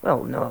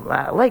 well, no,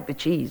 I like the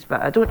cheese,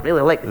 but I don't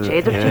really like the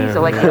cheddar cheese. I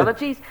like the other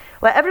cheese.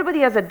 Like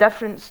everybody has a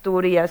different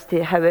story as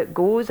to how it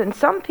goes. And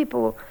some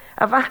people,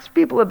 I've asked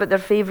people about their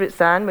favourite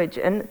sandwich,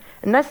 and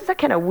this is a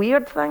kind of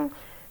weird thing.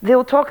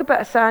 They'll talk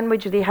about a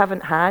sandwich they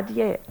haven't had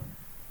yet.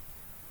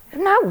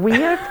 Isn't that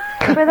weird?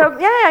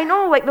 Yeah, I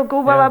know. Like they'll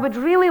go, well, I would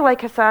really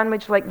like a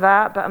sandwich like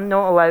that, but I'm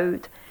not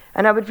allowed.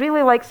 And I would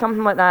really like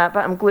something like that,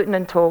 but I'm gluten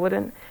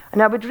intolerant.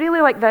 And I would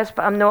really like this,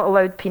 but I'm not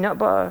allowed peanut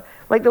butter.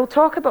 Like they'll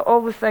talk about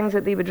all the things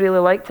that they would really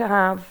like to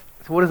have.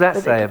 So what does that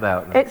say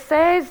about them? It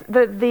says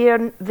that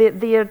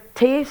their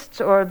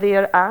tastes or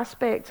their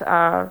aspects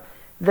are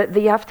that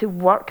they have to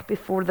work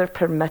before they're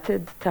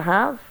permitted to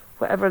have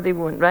whatever they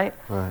want, right?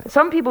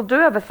 Some people do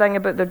have a thing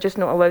about they're just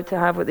not allowed to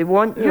have what they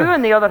want. You,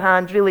 on the other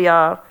hand, really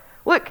are.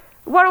 Look,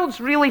 the world's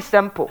really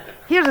simple.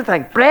 Here's the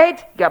thing.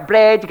 Bread, you got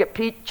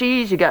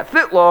cheese, you got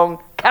foot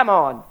long. Come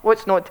on,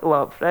 what's not to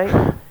love,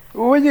 right?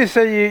 When you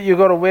say you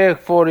got to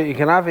work for it, you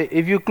can have it.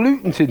 If you're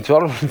gluten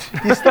intolerant,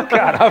 you still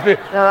can't have it.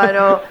 No, I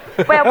know.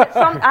 Well, but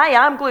I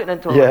am gluten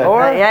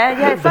intolerant.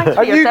 Yeah. Thanks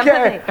for your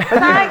sympathy.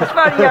 Thanks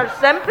for your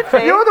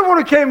sympathy. You're the one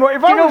who came up.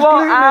 If I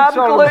was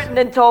I'm gluten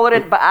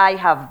intolerant, but I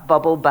have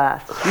bubble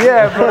baths.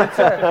 Yeah,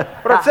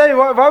 but I tell you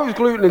what, if I was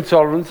gluten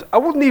intolerant, I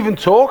wouldn't even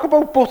talk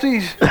about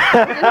butties.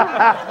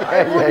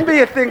 It wouldn't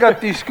be a thing I'd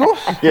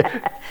discuss.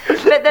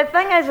 But the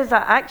thing is I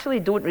actually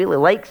don't really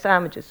like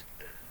sandwiches.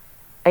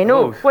 I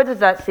know. Oh. What does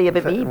that say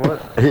about me?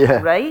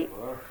 Right?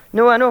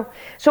 No, I know.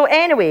 So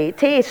anyway,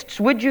 tastes,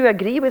 would you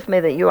agree with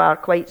me that you are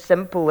quite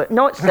simple?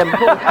 Not simple.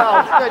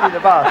 Steady the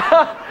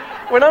bar.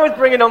 When I was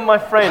bringing on my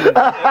friend,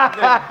 but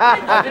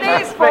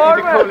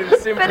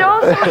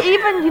also,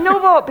 even, you know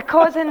what,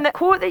 because in the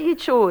quote that you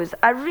chose,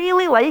 I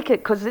really like it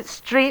because it's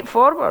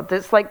straightforward.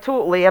 It's like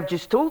totally, I've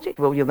just told you,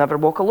 well, you'll never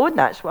walk alone,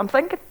 that's what I'm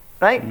thinking,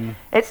 right?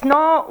 It's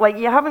not like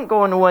you haven't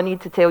gone, oh, I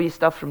need to tell you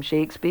stuff from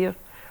Shakespeare,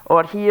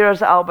 or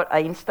here's Albert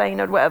Einstein,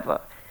 or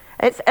whatever.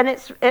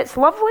 It's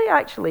lovely,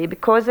 actually,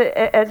 because it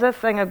is a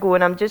thing of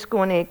going, I'm just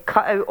going to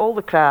cut out all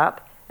the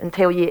crap and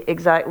tell you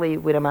exactly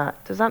where I'm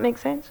at. Does that make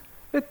sense?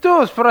 It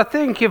does, but I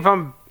think if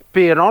I'm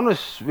being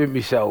honest with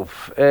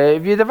myself,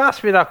 if you'd have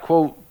asked me that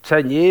quote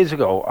 10 years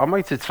ago, I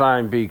might have tried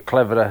and be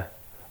cleverer.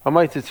 I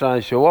might have tried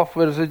and show off,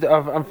 whereas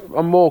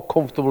I'm more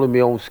comfortable in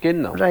my own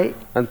skin now. Right.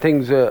 And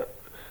things are...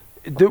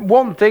 The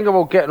one thing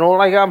about getting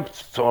old, I'm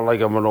sort of like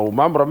I'm an old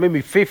man, but I'm in my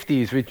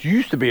 50s, which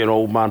used to be an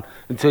old man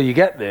until you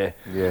get there.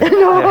 Yeah.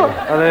 No.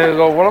 And then you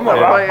go, well, I'm not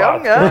that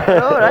young,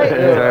 no,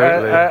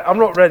 right. I'm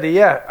not ready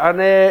yet.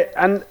 And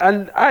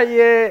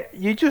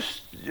you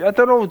just... I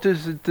don't know,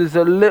 there's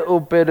a little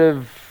bit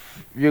of,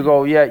 you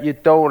go, yeah, you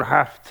don't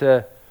have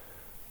to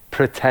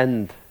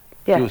pretend.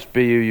 Just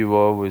be who you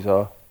always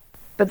are.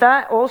 But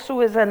that also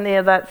is in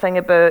there, that thing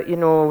about, you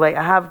know, like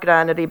I have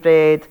granary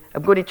bread,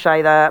 I'm going to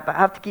try that, but I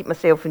have to keep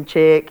myself in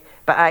check,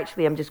 but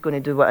actually I'm just going to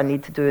do what I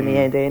need to do in the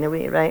end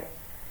anyway, right?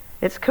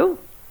 It's cool.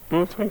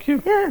 Oh, thank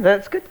you. Yeah,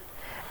 that's good.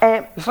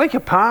 It's like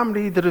a palm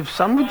reader of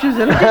sandwiches,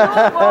 isn't it? You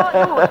know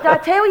what? No, I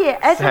tell you,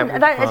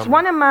 it's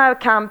one of my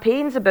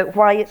campaigns about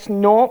why it's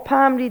not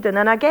palm reading,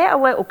 and I get a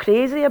little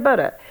crazy about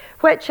it,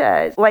 which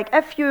is, like,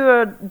 if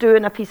you're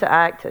doing a piece of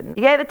acting,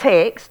 you get the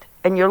text,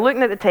 and you're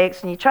looking at the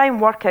text, and you try and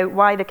work out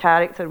why the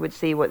character would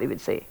say what they would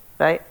say,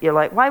 right? You're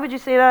like, why would you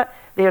say that?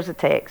 There's the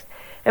text.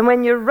 And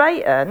when you're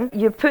writing,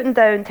 you're putting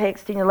down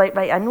text, and you're like,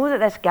 right, I know that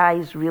this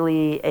guy's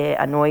really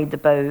annoyed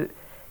about,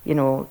 you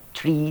know,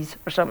 trees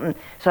or something.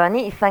 So I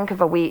need to think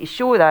of a way to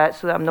show that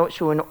so that I'm not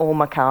showing all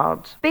my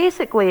cards.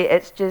 Basically,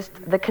 it's just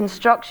the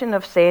construction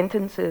of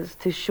sentences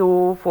to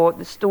show what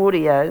the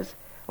story is,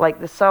 like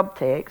the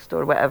subtext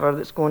or whatever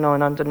that's going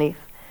on underneath.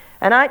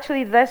 And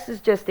actually, this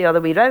is just the other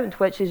way round,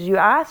 which is you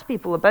ask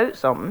people about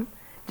something,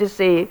 just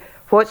say,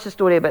 what's the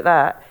story about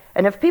that?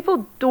 And if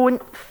people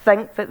don't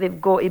think that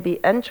they've got to be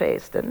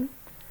interesting,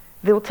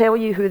 they'll tell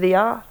you who they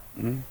are.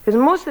 Because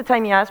most of the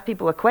time you ask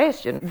people a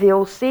question,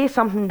 they'll say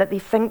something that they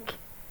think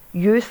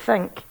you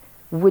think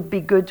would be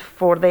good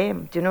for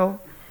them, do you know?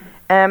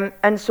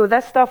 And so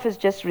this stuff is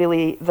just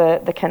really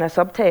the kind of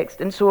subtext.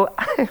 And so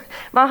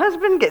my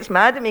husband gets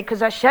mad at me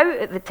because I shout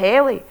at the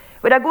telly.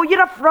 When I go,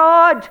 you're a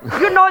fraud,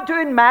 you're not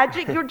doing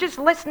magic, you're just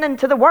listening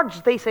to the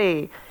words they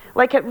say.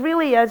 Like, it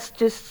really is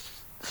just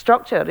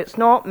structure. It's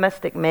not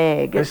Mystic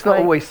Meg. It's not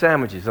always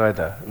sandwiches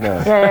either.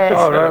 No. Yes.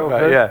 Oh, right,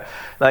 okay. Yeah.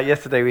 Like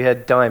yesterday we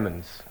had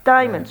diamonds.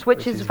 Diamonds,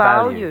 which is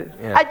value.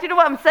 Yeah. Do you know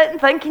what I'm sitting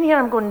thinking here?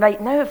 I'm going,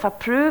 right now, if I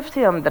prove to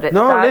him that it's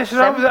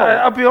simple.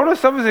 I'll be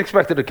honest, I was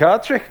expecting a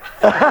card trick.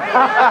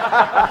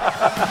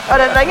 I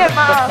don't think it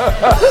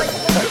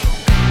matters.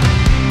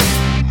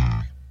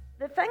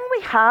 The thing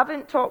we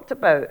haven't talked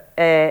about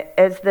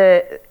is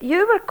that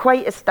you were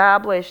quite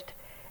established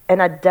in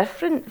a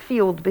different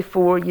field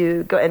before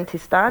you got into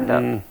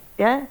stand-up.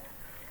 Yeah?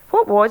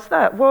 What was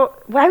that?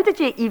 How did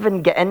you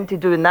even get into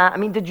doing that? I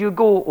mean, did you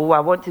go, oh,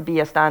 I want to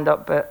be a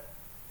stand-up, but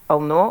I'll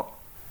not?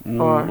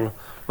 Or?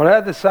 Well, I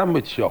had a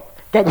sandwich shop.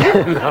 Did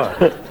you?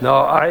 No,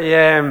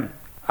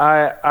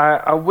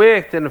 I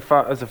worked in a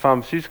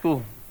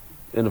pharmaceutical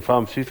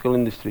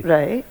industry.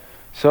 Right.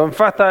 So, in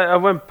fact, I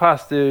went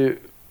past the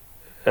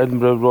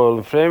Edinburgh Royal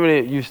Infirmary.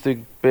 It used to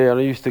be, and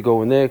I used to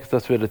go in there because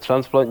that's where the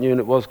transplant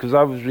unit was, because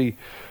I was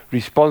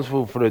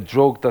responsible for a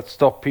drug that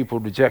stopped people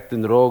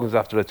rejecting their organs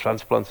after a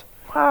transplant.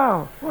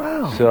 Wow.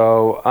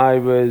 So I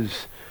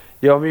was,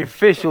 my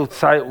official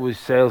title was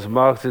sales and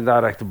marketing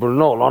director, but in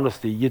all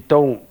honesty, you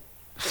don't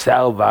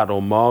sell that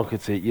or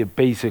market it. You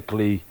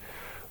basically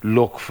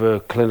look for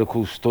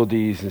clinical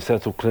studies and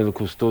set up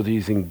clinical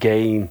studies and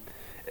gain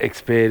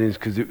experience,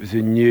 because it was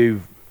a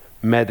new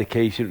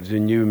medication, it was a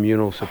new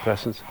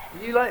immunosuppressant.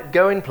 You like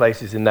going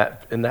places in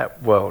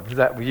that world? Was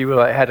that you were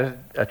like had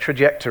a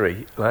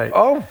trajectory? Like,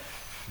 Oh,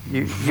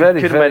 you could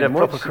have made a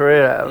proper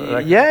career out of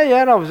it.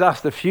 Yeah, I was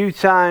asked a few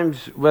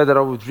times whether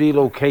I would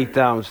relocate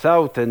down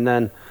south, and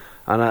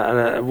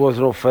I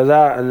wasn't up for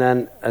that, and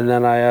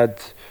then I had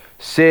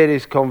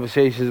serious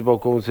conversations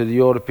about going to the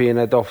European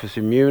head office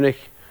in Munich.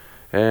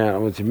 I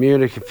went to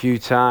Munich a few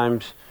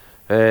times,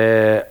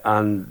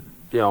 and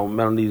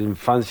Melanie didn't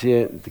fancy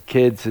it, the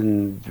kids,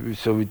 and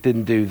so we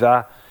didn't do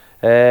that.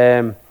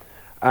 And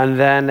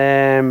then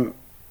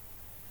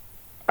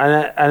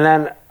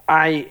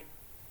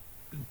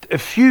a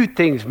few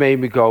things made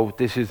me go,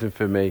 this isn't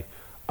for me.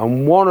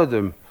 And one of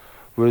them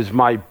was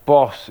my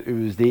boss,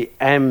 who was the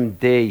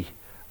MD.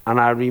 And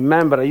I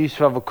remember I used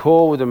to have a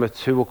call with him at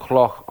 2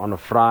 o'clock on a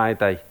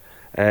Friday.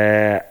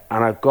 And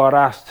I got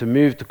asked to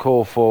move the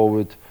call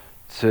forward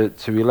to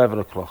 11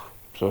 o'clock.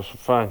 So I said,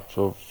 fine.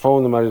 So I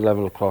phoned him at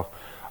 11 o'clock.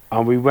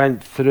 And we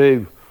went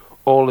through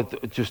all of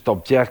just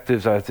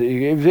objectives.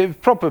 It was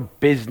proper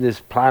business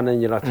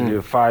planning. You had to do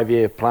a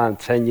 5-year plan,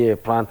 10-year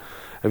plan.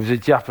 It was a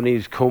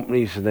Japanese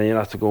company, so then you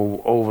had to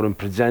go over and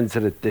present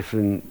it at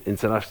different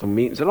international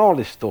meetings and all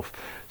this stuff.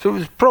 So it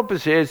was proper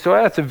serious. So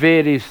I had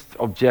various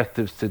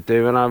objectives to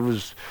do, and I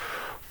was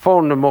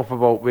phoning them up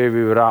about where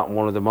we were at and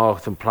one of the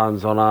marketing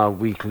plans on our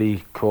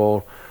weekly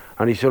call.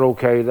 And he said,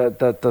 okay,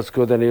 that's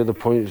good. Any other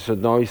points? I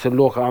said, no. He said,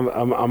 look,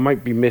 I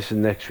might be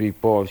missing next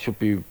week, but I should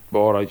be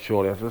all right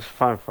shortly. I said,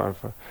 fine.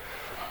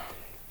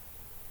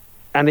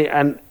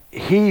 And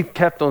he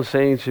kept on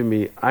saying to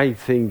me, I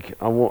think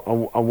I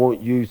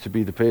want you to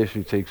be the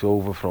person who takes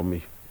over from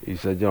me. He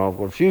said, I've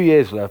got a few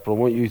years left, but I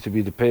want you to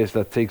be the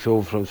person that takes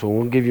over from me, so I'm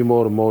going to give you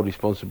more and more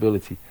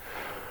responsibility.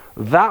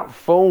 That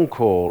phone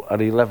call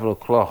at 11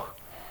 o'clock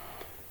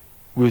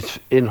was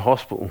in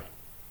hospital.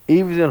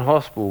 He was in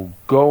hospital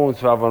going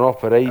to have an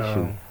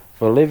operation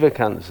for liver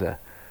cancer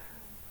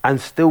and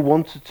still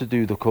wanted to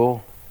do the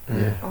call.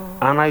 Yeah.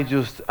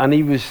 And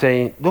he was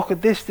saying, look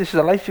at this is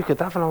a life you could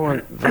have. And I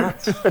went,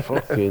 that's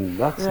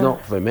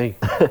not for me.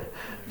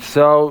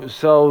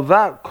 So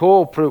that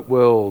corporate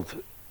world,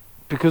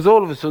 because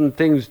all of a sudden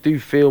things do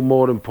feel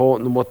more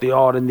important than what they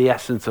are in the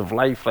essence of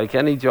life, like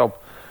any job.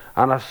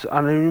 And I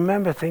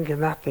remember thinking,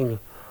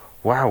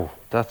 wow,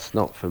 that's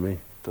not for me.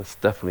 That's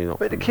definitely not.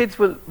 But for the me. kids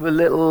were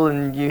little,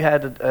 and you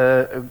had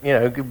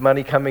good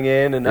money coming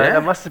in, and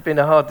it must have been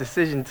a hard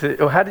decision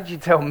to. Or how did you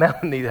tell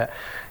Melanie that?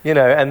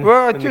 And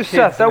well, I just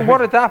sat there.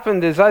 What had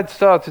happened is I'd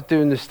started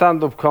doing the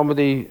stand-up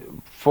comedy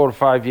 4 or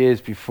 5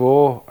 years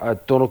before.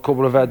 I'd done a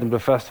couple of Edinburgh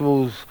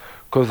festivals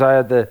because I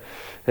had the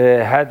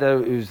header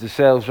who was the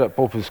sales rep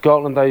up in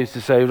Scotland. I used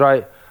to say,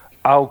 right,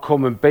 I'll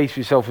come and base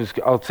myself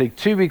I'll take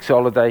 2 weeks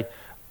holiday,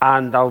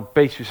 and I'll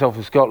base myself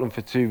in Scotland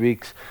for 2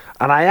 weeks.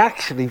 And I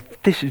actually,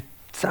 this is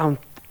sound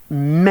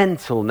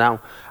mental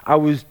now. I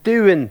was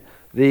doing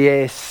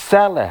the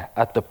cellar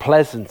at the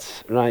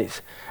Pleasance,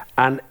 right?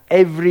 And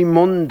every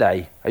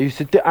Monday I used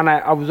to do, and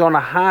I was on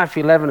a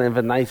 11:30 of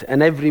a night,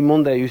 and every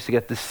Monday I used to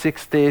get the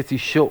 6:30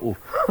 shuttle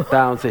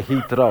down to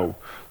Heathrow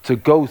to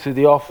go to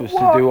the office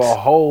to do a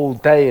whole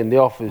day in the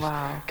office,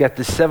 get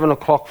the 7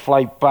 o'clock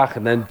flight back,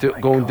 and then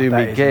go and do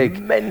my gig,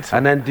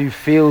 and then do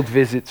field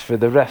visits for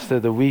the rest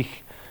of the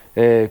week.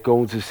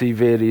 Going to see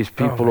various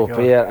people up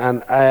here,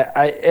 and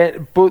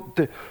but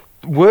the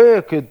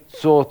work had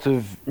sort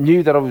of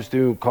knew that I was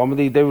doing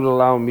comedy. They would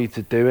allow me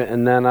to do it,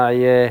 and then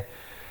I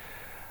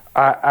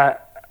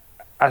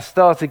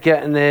started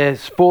getting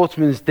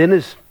sportsman's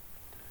dinners,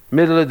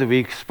 middle of the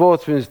week.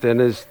 Sportsman's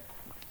dinners,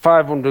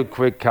 500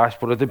 quid cash,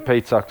 but I did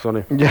pay tax on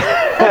it. And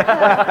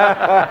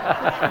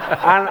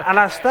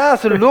I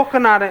started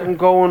looking at it and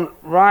going,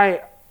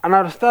 right. And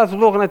I started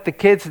looking at the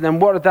kids, and then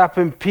what had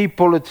happened,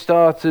 people had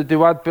started,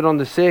 who I'd been on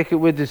the circuit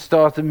with, had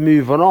started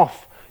moving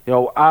off.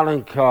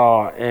 Alan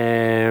Carr,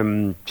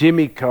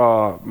 Jimmy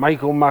Carr,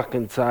 Michael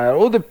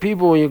McIntyre, other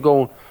people, and you're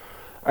going,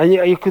 and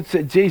you could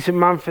say Jason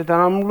Manford, and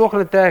I'm looking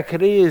at their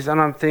careers, and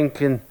I'm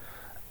thinking,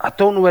 I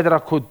don't know whether I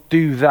could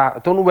do that. I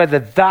don't know whether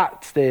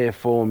that's there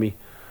for me.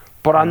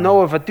 But I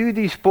know if I do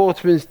these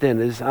sportsman's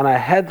dinners, and I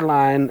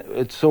headline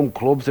at some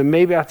clubs, and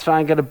maybe I try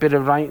and get a bit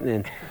of writing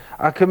in,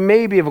 I can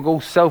maybe, if I go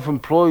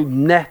self-employed,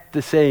 net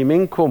the same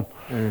income.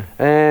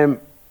 And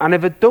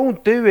if I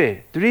don't do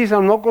it, the reason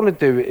I'm not going to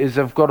do it is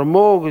I've got a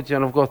mortgage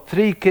and I've got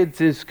 3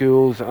 kids in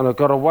schools and I've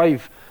got a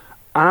wife,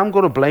 and I'm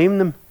going to blame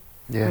them.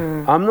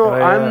 I'm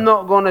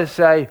not going to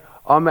say,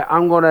 I'm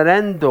going to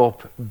end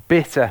up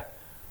bitter,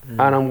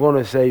 and I'm going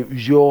to say, it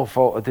was your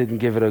fault I didn't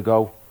give it a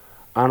go.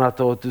 And I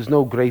thought, there's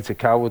no greater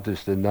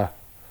cowardice than that,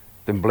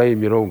 than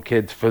blame your own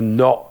kids for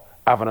not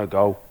having a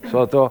go.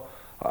 So I thought,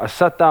 I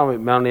sat down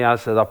with Melanie, I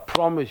said, I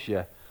promise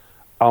you,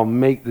 I'll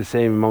make the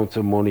same amount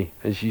of money.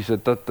 And she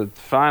said, that's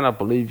fine, I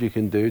believe you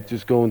can do it,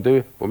 just go and do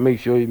it, but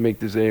make sure you make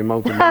the same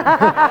amount of money.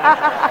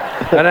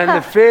 And then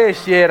the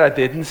first year I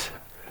didn't.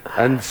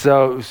 And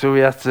so we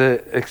had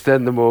to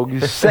extend the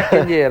mortgage.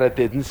 Second year I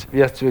didn't. We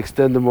had to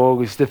extend the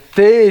mortgage. The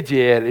third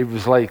year it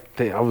was like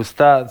I was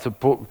starting to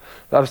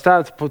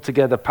put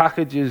together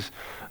packages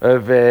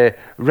of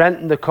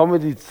renting the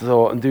comedy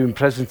store and doing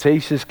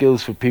presentation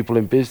skills for people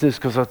in business,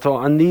 because I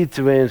thought I need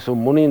to earn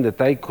some money in the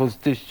day because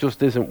this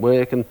just isn't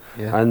working.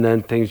 Yeah. And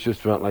then things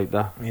just went like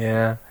that.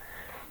 Yeah.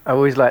 I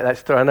always like that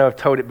story. I know I've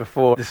told it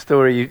before. The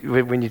story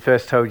when you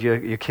first told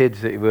your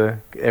kids that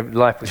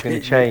life was going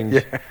to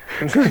change.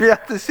 Because we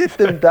had to sit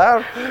them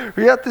down.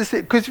 We had to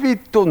sit, because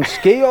we'd done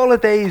ski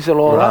holidays and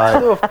all that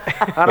stuff.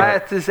 And I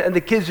had to, and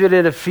the kids were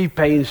in a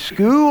fee-paying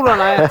school,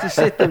 and I had to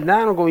sit them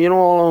down and go, you know,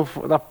 all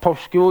of that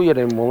posh school you're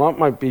in, well, that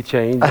might be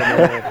changed.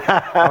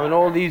 And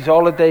all these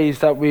holidays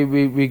that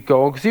we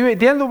go, because they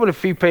ended up with a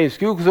fee-paying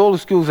school because all the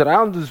schools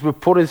around us were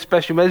putting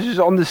special measures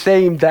on the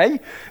same day.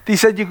 They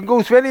said you can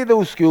go to any of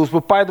those schools,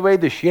 but by the way,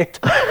 the shit.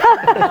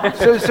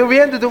 so we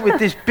ended up with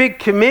this big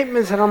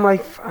commitments, and I'm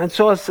like, and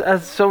so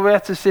we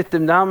had to sit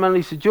them down, and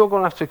he said, you're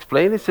going to have to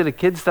explain it to the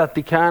kids that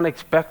they can't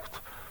expect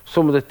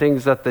some of the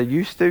things that they're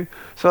used to.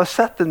 So I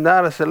sat them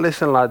down, I said,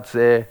 listen lads,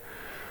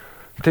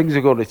 things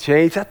are going to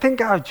change. I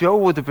think our Joe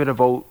would have been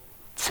about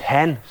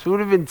 10, so it would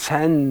have been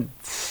 10,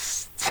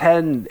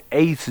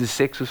 8 and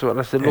 6 or something.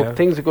 I said, look,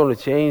 things are going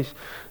to change.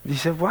 And he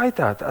said, why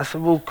Dad? I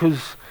said, well,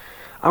 because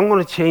I'm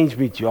going to change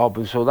my job,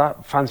 and so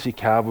that fancy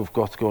car we've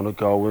got's going to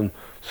go, and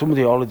some of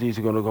the holidays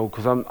are going to go,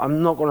 because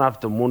I'm not going to have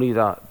the money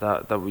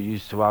that we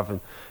used to have.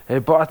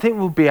 But I think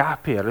we'll be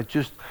happier.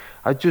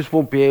 I just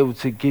won't be able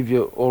to give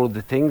you all of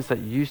the things that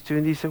you used to.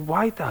 And he said,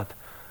 why Dad?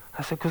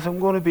 I said, because I'm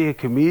going to be a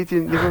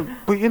comedian. He went,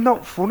 but you're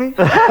not funny.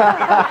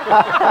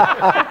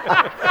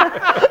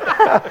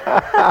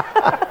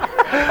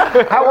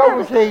 How old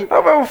was he?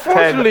 Well,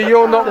 fortunately,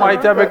 you're not my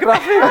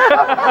demographic.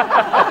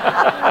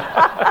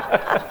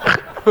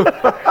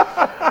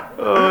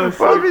 Oh,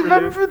 so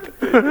remembered.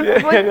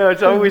 I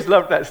always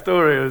loved that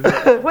story.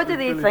 What do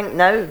they think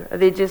now? Are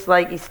they just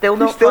like, he's still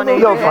not funny?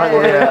 Not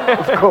funny, yeah,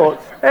 of course.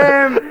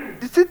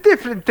 It's a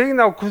different thing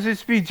now, because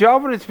it's my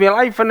job and it's my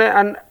life,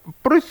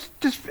 but it's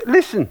just,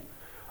 listen,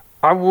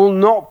 I will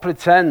not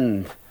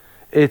pretend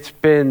it's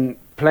been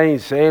plain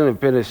sailing,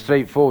 been a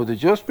straightforward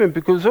adjustment,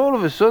 because all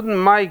of a sudden,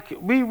 Mike,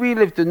 we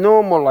lived a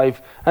normal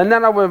life, and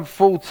then I went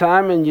full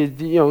time, and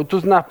you know, it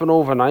doesn't happen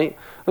overnight.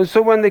 And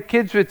so when the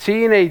kids were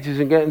teenagers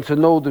and getting to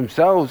know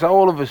themselves,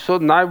 all of a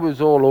sudden I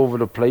was all over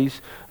the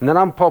place, and then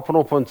I'm popping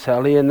up on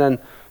telly, and then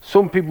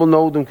some people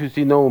know them because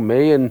they know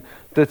me, and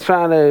they're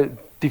trying to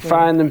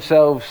define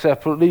themselves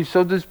separately.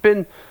 So there's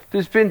been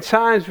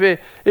times where,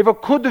 if I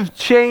could have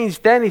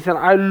changed anything,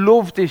 I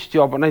love this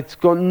job, and it's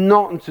got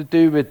nothing to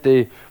do with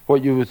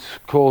what you would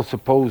call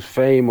supposed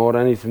fame or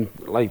anything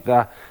like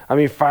that. I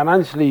mean,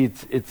 financially,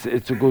 it's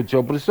a good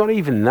job, but it's not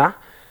even that.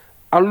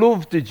 I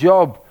love the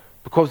job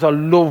because I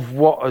love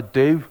what I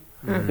do.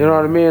 Mm-hmm. You know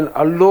what I mean?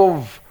 I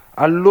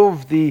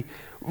love the.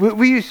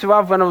 We used to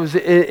have, when I was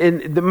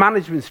in the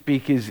management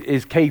speak is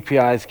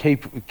KPIs,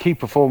 key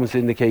performance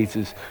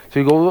indicators.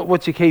 So you go,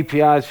 what's your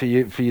KPIs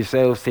for your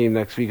sales team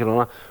next week and all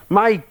that?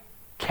 My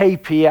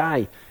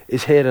KPI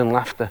is hearing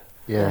laughter.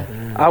 Yeah.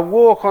 I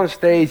walk on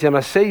stage and I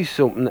say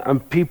something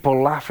and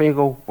people laugh and you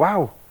go,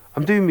 wow,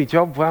 I'm doing my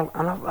job well.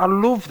 And I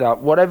love that,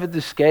 whatever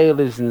the scale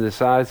is and the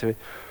size of it.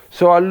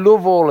 So I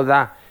love all of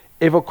that.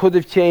 If I could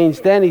have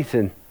changed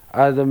anything,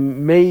 I'd have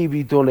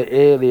maybe done it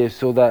earlier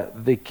so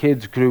that the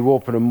kids grew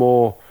up in a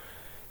more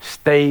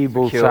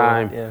stable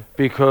time,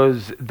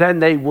 because then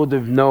they would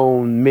have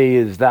known me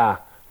as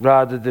that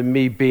rather than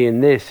me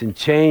being this and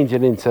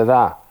changing into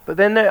that. But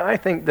then I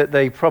think that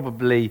they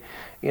probably,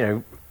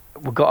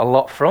 got a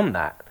lot from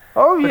that.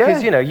 Oh, yeah.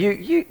 Because,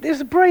 you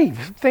there's a brave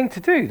thing to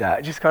do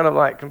that. Just kind of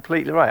like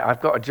completely right.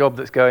 I've got a job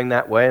that's going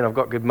that way, and I've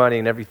got good money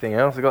and everything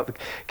else. I've got the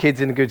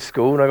kids in a good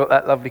school, and I've got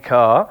that lovely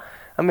car.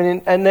 I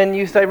mean, and then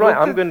you say, right,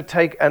 I'm going to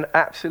take an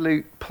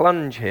absolute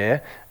plunge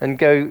here and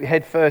go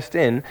head first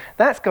in.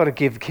 That's got to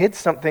give kids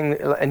something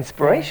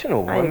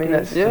inspirational. I mean,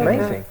 that's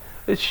amazing. Yeah.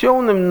 It's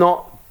showing them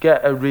not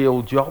get a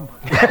real job.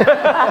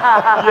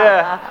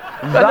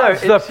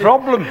 That's the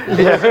problem.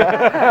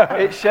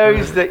 It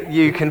shows that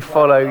you can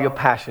follow your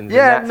passions.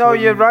 Yeah, no,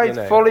 you're right.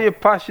 Follow your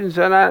passions,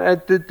 and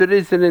there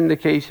is an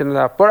indication of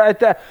that.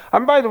 But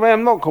and by the way,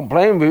 I'm not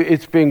complaining.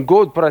 It's been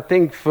good, but I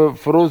think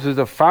for us as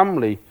a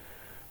family,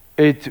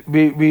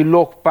 we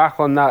look back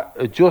on that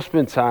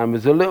adjustment time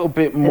as a little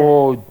bit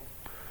more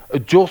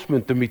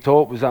adjustment than we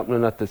thought was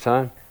happening at the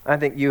time. I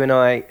think you and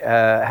I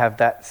have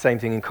that same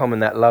thing in common,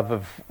 that love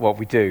of what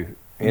we do.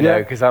 You know,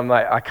 because I'm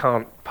like, I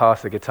can't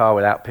pass the guitar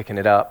without picking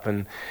it up,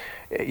 and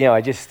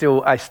I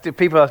still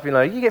people ask me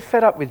like, you get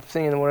fed up with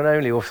singing the one and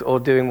only or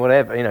doing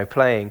whatever,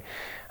 playing.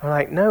 I'm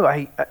like, no,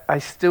 I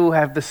still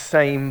have the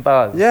same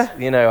buzz. Yeah.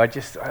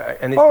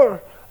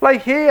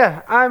 Like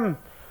here, I'm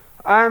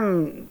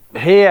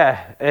here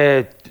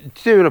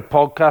doing a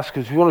podcast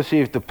because we want to see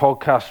if the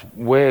podcast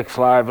works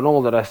live and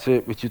all the rest of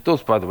it, which it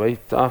does, by the way.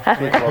 Half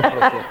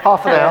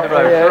an hour.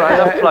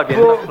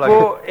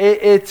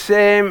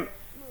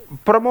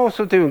 But I'm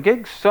also doing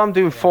gigs, so I'm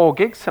doing 4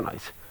 gigs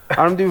tonight. And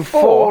I'm doing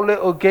 4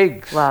 little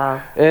gigs.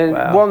 Wow.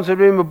 One's a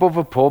room above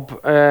a pub.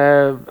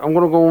 I'm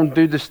going to go and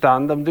do the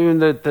stand. I'm doing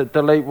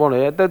the late one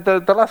here.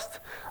 The last...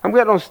 I'm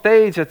getting on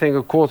stage, I think,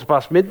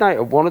 at midnight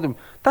at one of them.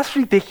 That's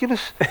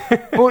ridiculous.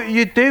 But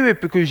you do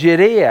it because you're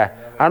here.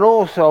 And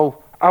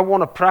also, I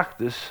want to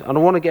practice and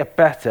I want to get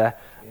better.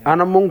 And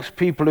amongst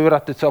people who are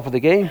at the top of the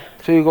game.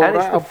 So you go, and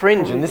it's the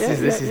Fringe, and this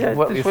is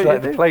what it's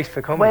like the place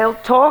for comedy. Well,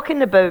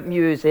 talking about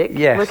music,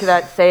 look at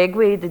that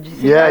segue. Did you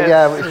see that?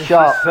 Yeah, it's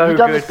sharp. So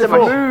good. It's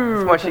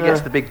why she gets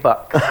the big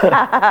bucks.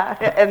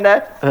 And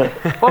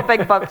what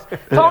big bucks?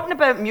 Talking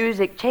about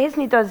music,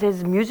 Chesney does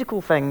his musical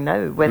thing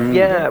now. With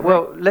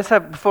well, let's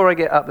have, before I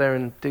get up there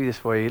and do this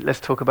for you, let's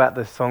talk about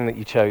the song that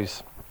you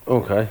chose.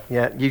 Okay.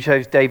 Yeah, you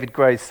chose David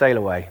Gray's Sail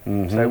Away.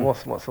 Mm-hmm. So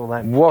what's all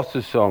that? What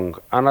a song.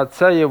 And I'll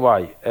tell you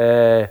why.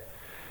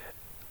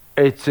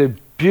 It's a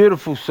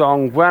beautiful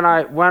song. When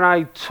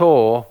I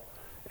tour,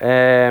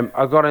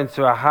 I got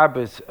into a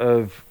habit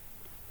of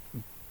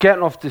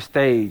getting off the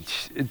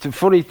stage. It's a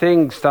funny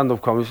thing,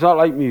 stand-up comedy. It's not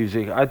like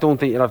music. I don't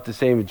think you'll have the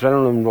same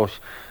adrenaline rush.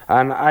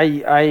 And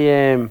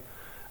I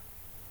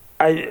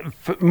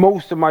for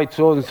most of my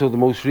tours until the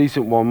most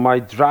recent one, my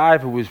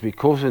driver was my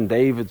cousin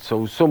David,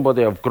 so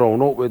somebody I've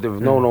grown up with, I've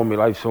known all my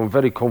life, so I'm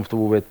very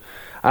comfortable with.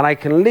 And I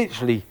can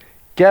literally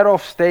get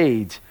off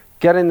stage,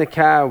 get in the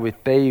car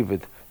with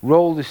David,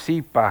 roll the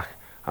seat back,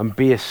 and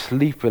be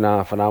asleep in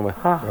half an hour.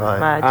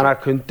 Right. And I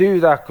can do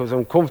that because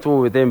I'm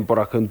comfortable with him, but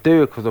I can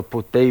do it because I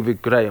put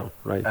David Gray on,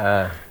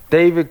 right?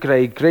 David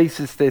Gray,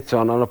 Grace's Stitch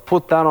on, and I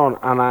put that on,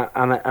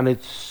 and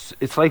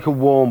it's like a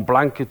warm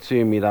blanket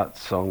to me, that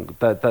song,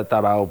 that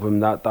album,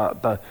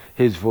 that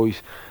his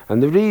voice.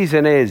 And the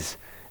reason is,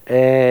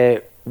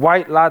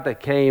 White Ladder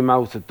came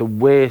out at the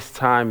worst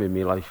time in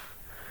my life.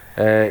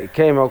 It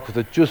came out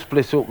because I just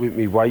split up with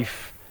my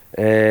wife,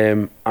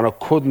 and I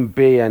couldn't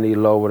be any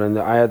lower. And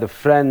I had a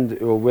friend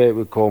who I worked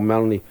with called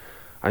Melanie,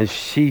 and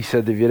she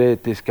said, "Have you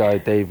heard this guy,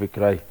 David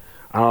Gray?"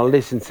 And I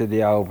listened to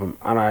the album,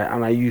 and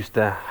I used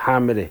to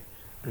hammer it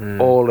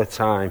all the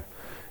time.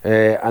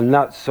 And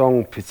that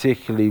song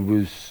particularly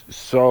was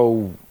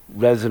so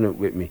resonant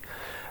with me.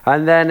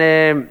 And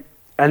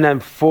then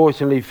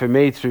fortunately for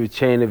me, through a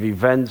chain of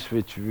events,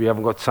 which we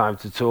haven't got time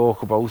to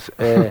talk about,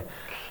 I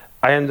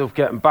ended up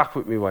getting back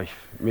with my wife.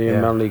 Me and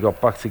Melanie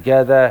got back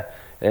together,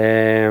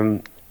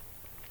 and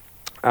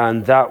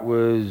that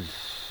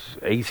was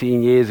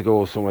 18 years ago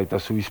or something like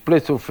that. So we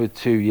split up for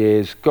 2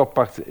 years, got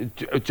back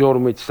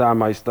during which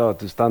time I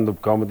started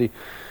stand-up comedy,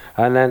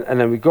 and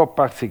then we got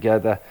back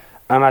together,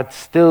 and I'd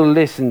still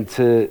listen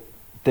to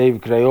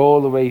David Gray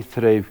all the way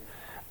through.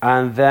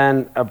 And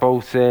then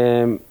about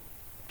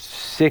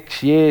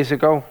 6 years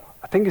ago,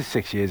 I think it's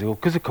 6 years ago,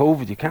 because of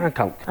COVID, you can't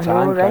count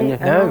time, can you?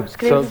 No, it's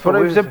crazy. But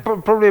it was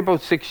probably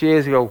about 6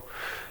 years ago.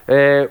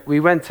 We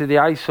went to the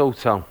Ice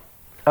Hotel.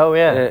 Oh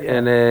yeah,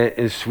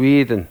 in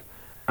Sweden.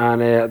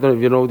 And I don't know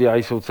if you know the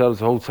Ice Hotel.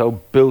 It's a hotel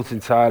built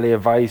entirely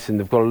of ice, and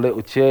they've got a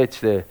little church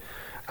there.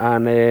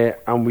 And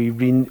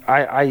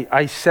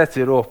I set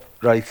it up,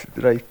 right.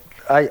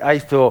 I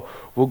thought,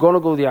 we're going to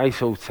go to the Ice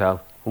Hotel,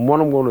 and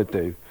what I'm going to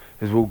do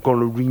is we're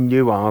going to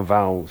renew our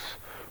vows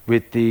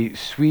with the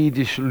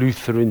Swedish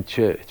Lutheran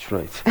Church,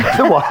 right?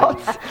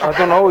 What? I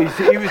don't know, he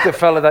was the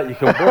fella that you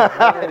can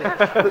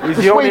book. He's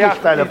the only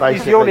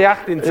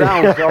act in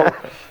town,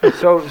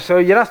 so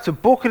you have to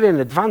book it in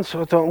advance.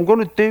 So I thought, I'm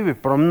going to do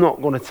it, but I'm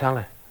not going to tell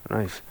her,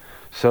 right?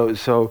 So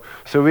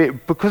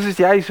because it's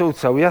the Ice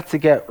Hotel, we had to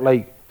get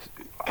like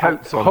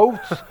coats. We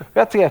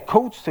had to get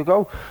coats to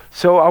go.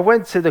 So I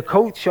went to the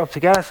coat shop to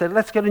get. I said,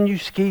 "Let's get a new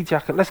ski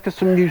jacket. Let's get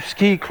some new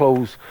ski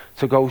clothes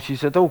to go." She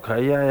said,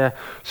 "Okay, yeah."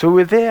 So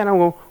we're there, and I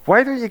go,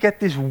 "Why don't you get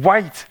this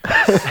white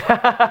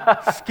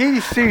ski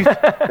suit?"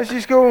 And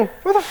she's going,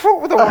 "What the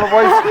fuck would I want a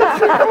white ski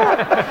suit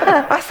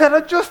for?" I said,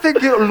 "I just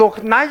think it'll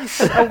look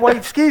nice, a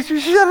white ski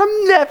suit." She said,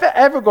 "I'm never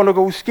ever going to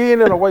go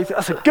skiing in a white suit."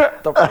 I said,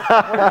 "Get the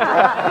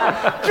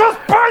just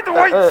buy the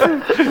white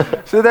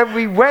suit." So then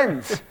we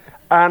went,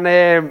 and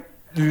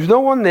there was no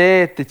one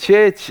there. The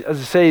church, as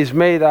I say, is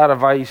made out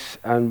of ice,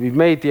 and we've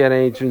made the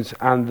arrangements,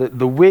 and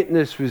the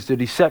witness was the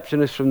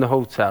receptionist from the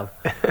hotel.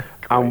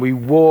 And we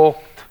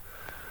walked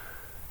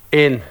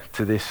in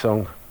to this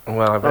song.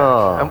 Well, I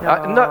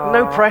bet.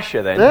 No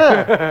pressure then.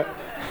 Yeah.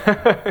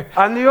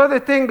 And the other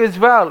thing as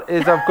well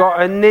is I've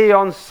got a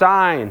neon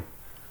sign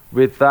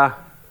with that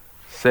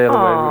Sail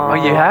Away.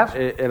 Oh, you have?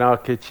 In our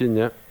kitchen,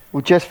 yeah.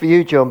 Well, just for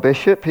you, John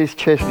Bishop, here's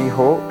Chesney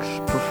Hawkes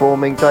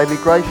performing David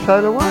Gray's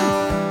Sail Away.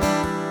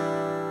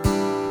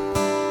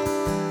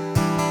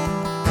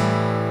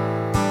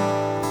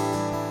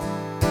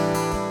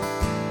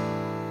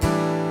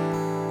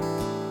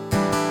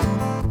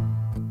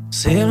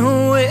 Sail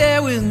away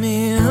with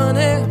me,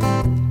 honey.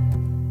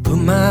 Put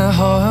my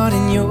heart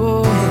in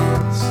your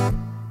hands.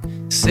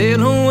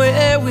 Sail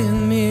away with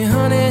me,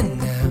 honey,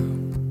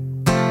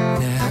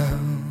 now.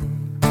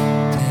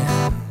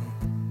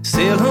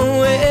 Sail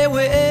away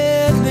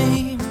with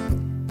me.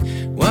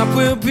 What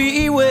will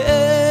be,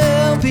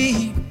 will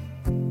be.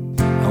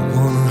 I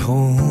wanna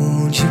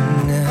hold you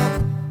now.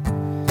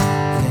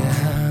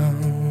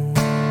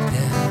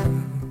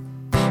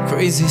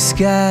 Hazy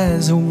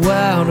skies are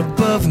wild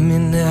above me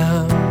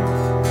now.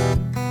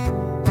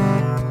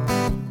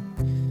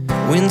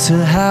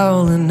 Winter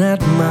howling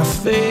at my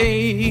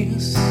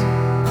face,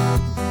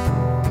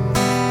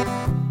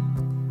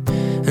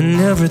 and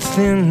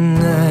everything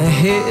I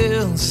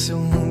held so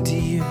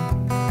dear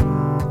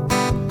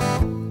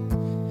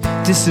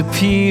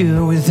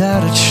disappear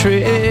without a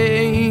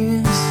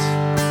trace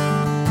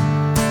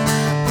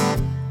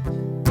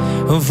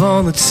of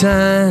all the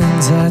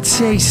times I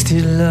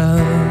tasted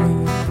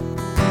love,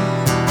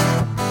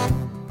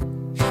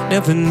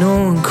 never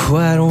knowing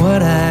quite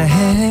what I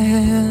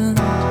had.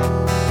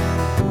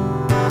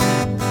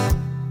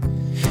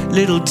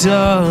 Little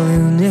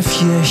darling,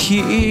 if you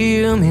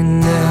hear me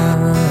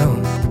now,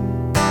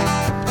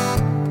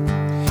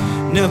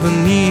 never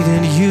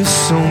needed you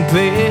so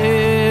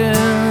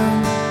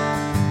bad,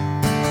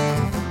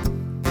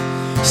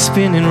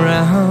 spinning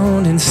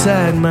round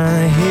inside my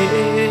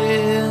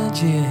head,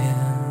 yeah.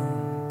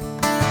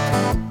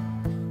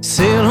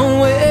 Sail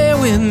away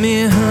with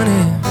me,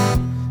 honey,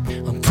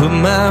 I'll put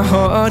my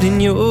heart in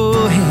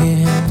your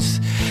hands.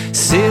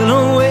 Sail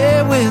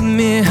away with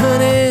me,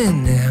 honey,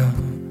 now.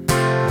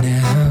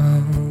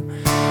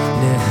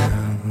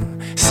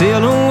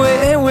 Sail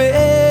away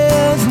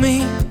with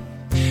me,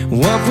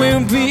 what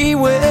will be,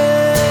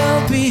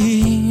 will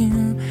be.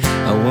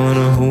 I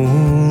wanna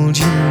hold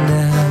you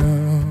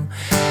now,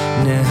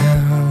 now,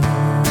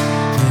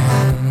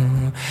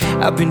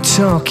 now. I've been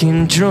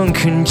talking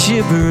drunken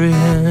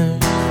gibberish,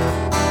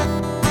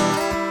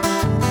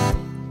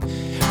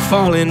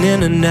 falling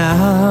in and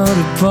out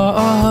of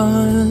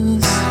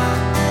bars,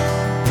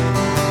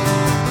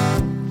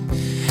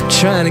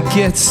 trying to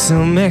get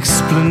some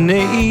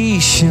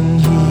explanation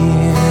here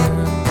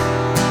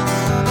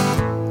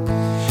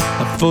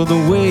for the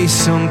way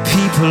some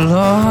people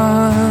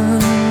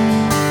are.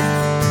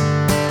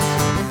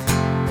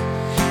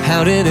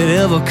 How did it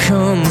ever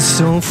come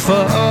so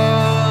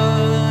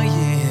far,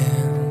 yeah.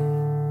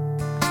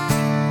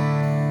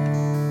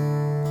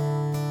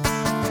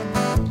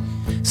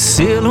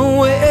 Sail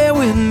away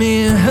with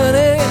me,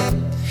 honey,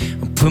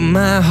 put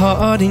my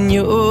heart in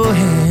your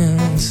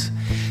hands.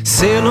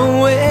 Sail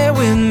away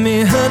with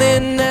me, honey,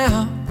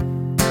 now,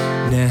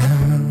 now,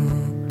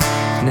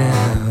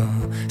 now.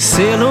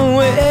 Sail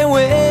away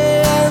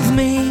with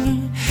me,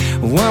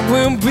 what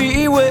will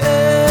be,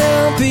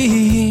 will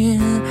be.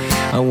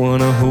 I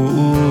wanna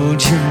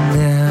hold you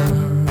now,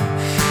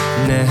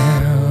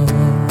 now,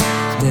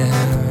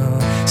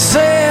 now.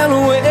 Sail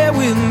away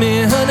with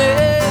me,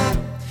 honey,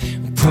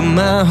 put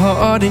my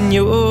heart in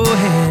your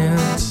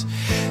hands.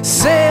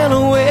 Sail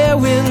away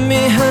with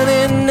me,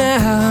 honey,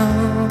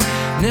 now,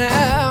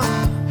 now,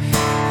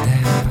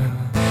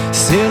 now.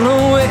 Sail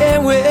away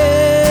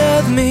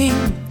with me,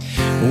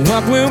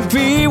 what will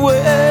be,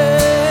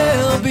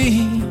 will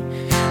be.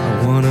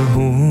 I wanna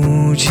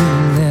hold you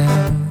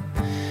now,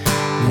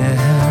 now,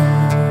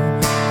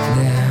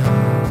 now.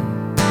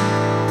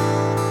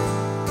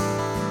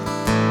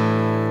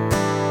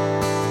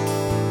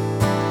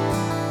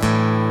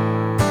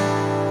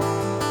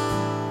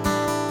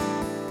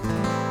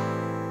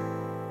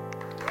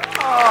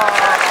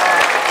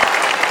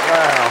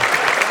 Wow.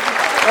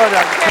 Well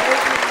done.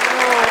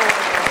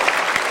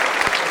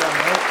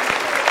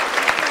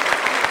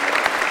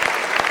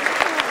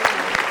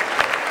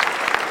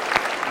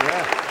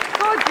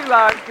 God, you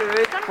are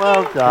good.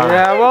 Well done.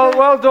 Yeah,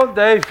 well done,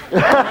 Dave.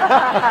 Good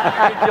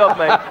job,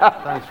 mate.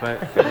 Thanks,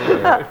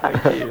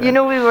 mate. You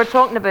know, we were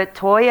talking about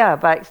Toya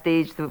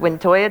backstage when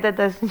Toya did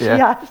this, and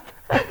Yeah.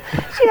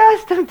 she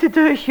asked him to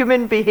do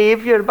Human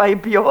Behaviour by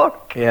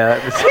Bjork. Yeah,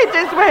 it was, He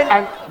just went.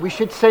 And we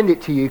should send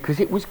it to you because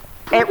it was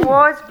It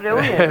was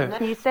brilliant.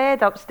 He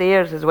said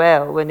upstairs as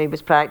well when he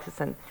was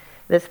practicing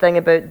this thing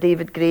about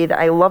David Gray, that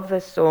I love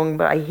this song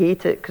but I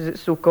hate it because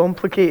it's so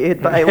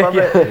complicated, but I love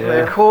it.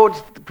 the chord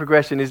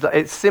progression is like,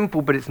 it's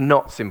simple, but it's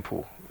not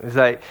simple. It's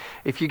like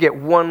if you get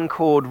one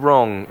chord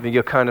wrong, then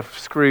you're kind of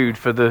screwed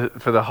for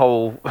the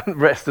whole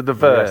rest of the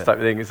verse type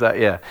of thing. It's like,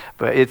 yeah,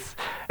 but it's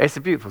a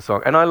beautiful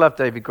song, and I love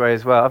David Gray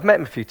as well. I've met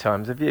him a few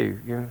times. Have you?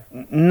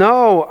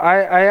 No,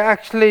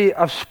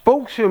 I've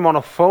spoke to him on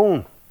a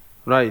phone,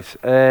 right?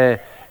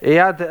 He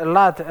had a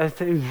lad, I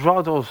think it was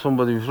Rod or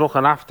somebody who was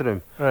looking after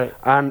him. Right.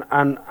 And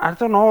I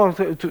don't know, I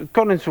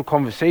got into a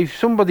conversation.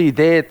 Somebody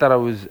there that I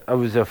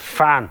was a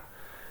fan,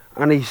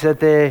 and he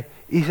said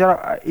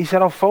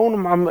I'll phone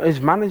him. I'm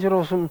his manager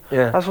or something.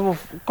 Yeah. I said, well,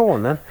 go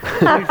on then.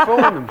 So he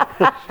phoned him,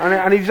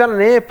 and he was at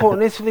an airport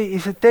in Italy. He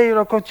said, Dave,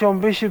 I got John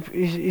Bishop.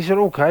 He said,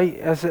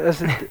 okay. I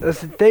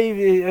said, Dave,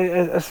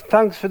 I said,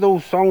 thanks for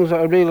those songs.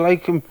 I really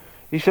like them.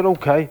 He said,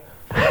 okay.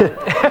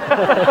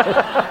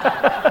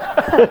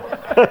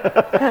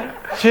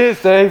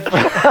 Cheers, Dave.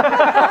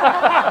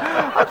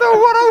 I don't know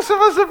what else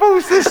am I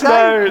supposed to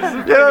say. You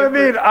know what I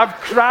mean? I've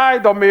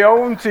cried on my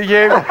own to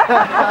you.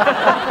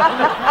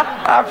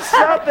 I've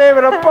sat there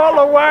with a bottle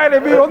of wine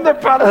in my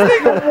underpants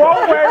thinking,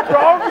 what went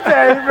wrong,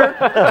 David?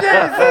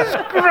 Jesus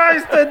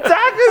Christ, the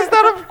daggers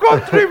that have gone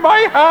gone through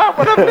my heart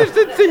when I've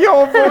listened to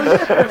your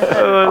voice.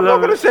 I'm not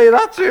going to say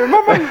that to him,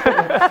 am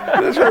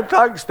I? So,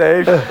 thanks,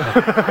 Dave.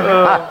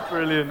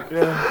 Brilliant.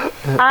 Yeah.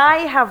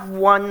 I have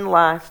one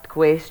last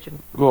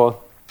question, Go on.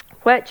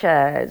 which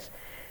is,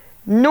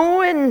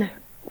 knowing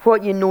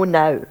what you know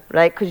now,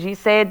 right? Because you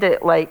said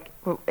that, like,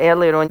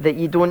 earlier on, that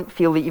you don't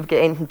feel that you've got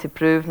anything to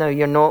prove now.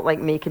 You're not, like,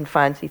 making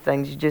fancy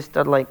things. You just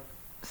are, like,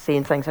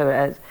 saying things how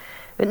it is.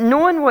 But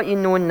knowing what you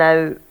know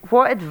now,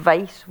 what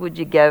advice would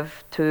you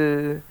give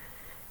to,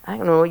 I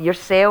don't know,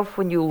 yourself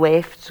when you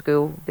left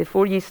school,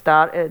 before you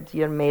started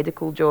your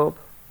medical job?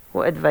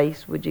 What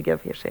advice would you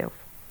give yourself?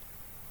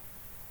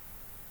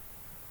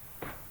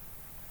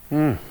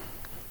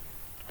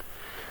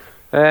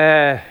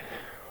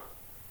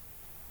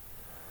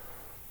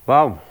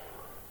 Wow.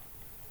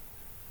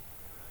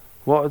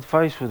 What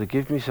advice would I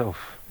give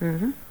myself?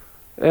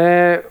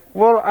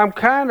 Well, I'm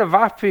kind of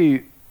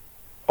happy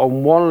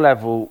on one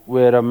level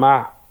where I'm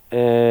at,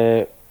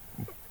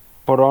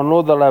 but on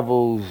other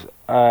levels,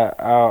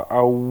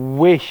 I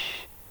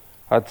wish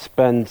I'd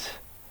spent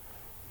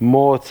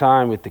more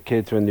time with the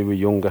kids when they were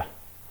younger,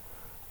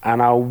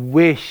 and I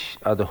wish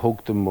I'd have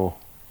hugged them more.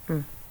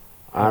 And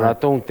I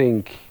don't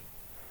think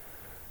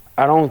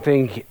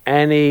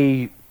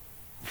any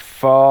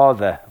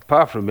father,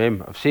 apart from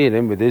him, I've seen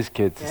him with his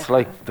kids, it's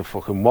like the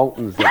fucking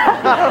Waltons.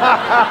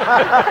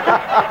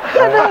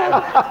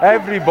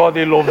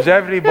 Everybody loves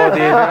everybody.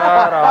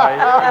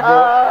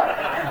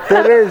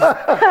 There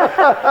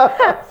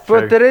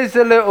is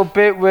a little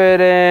bit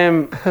where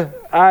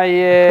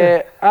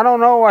I don't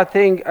know. I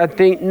think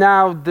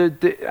now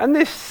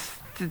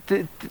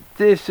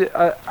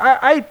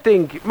I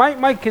think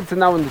my kids are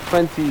now in the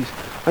 20s,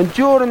 and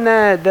during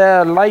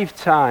their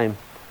lifetime,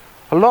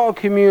 a lot of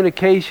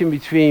communication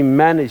between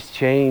men has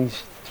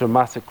changed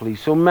dramatically.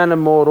 So men are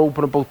more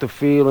open about the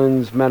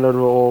feelings, men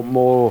are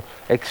more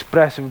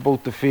expressive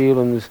about the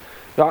feelings.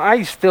 Now,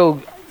 I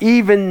still,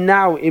 even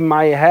now in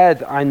my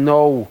head, I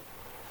know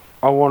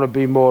I want to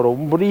be more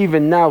open. But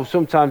even now,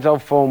 sometimes I'll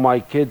phone my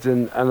kids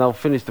and I'll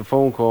finish the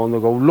phone call and they'll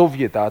go, "Love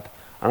you, Dad."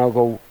 And I'll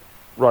go,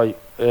 "Right,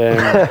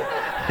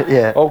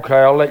 yeah. Okay,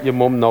 I'll let your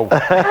mum know."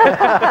 Because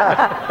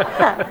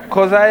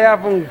I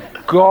haven't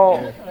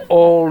got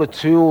all the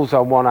tools I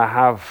want to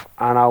have,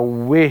 and I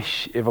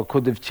wish if I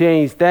could have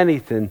changed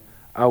anything,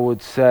 I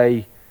would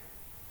say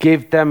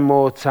give them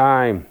more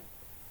time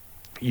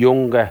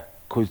younger,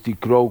 because they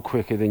grow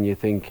quicker than you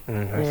think.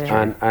 That's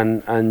true.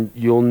 And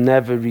you'll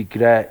never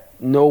regret.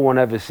 No one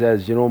ever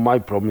says, you know, my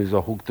problem is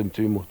I hugged them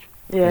too much.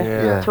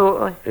 Yeah,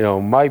 totally. You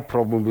know, my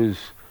problem was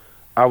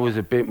I was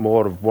a bit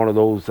more of one of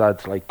those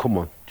dads, like, come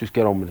on, just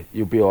get on with it,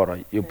 you'll be all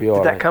right, you'll be all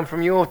right. Did that come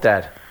from your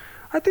dad?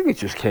 I think it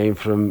just came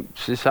from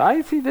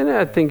society, didn't it?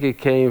 I think it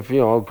came from,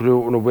 you know, I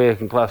grew up in a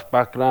working class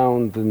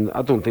background, and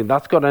I don't think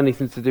that's got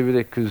anything to do with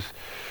it, because,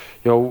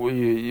 you know,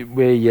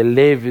 where you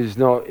live is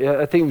not.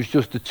 I think it was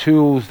just the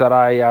tools that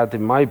I had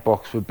in my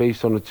box were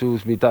based on the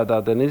tools my dad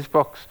had in his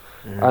box,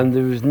 and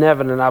there was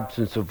never an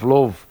absence of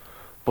love,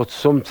 but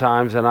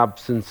sometimes an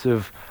absence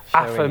of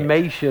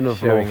affirmation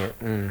of love.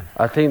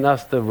 I think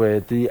that's the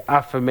word, the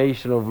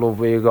affirmation of love,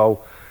 where you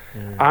go,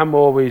 I'm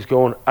always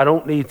going, I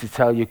don't need to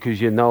tell you because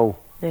you know.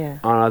 Yeah.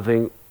 And I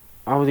think,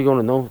 how are they going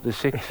to know, the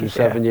 6 and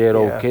 7 year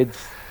old kids?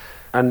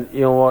 And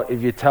you know what,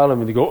 if you tell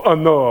them and they go, oh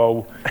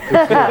no,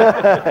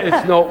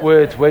 it's not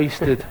words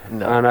wasted.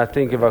 No. And I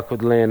think if I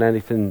could learn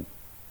anything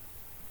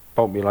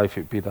about my life,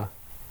 it'd be that.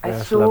 I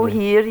so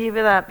hear you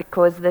with that,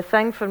 because the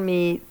thing for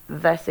me,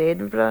 this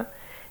Edinburgh,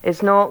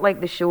 it's not like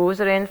the shows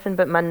or anything,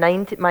 but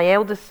my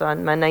eldest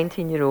son, my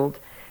 19-year-old,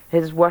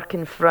 is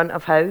working front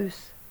of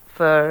house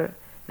for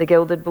the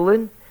Gilded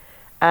Balloon.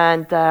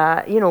 And,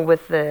 you know,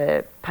 with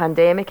the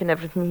pandemic and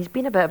everything, he's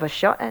been a bit of a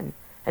shut-in.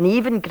 And he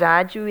even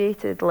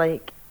graduated,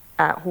 like,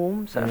 at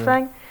home sort of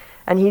thing.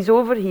 And he's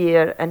over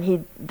here, and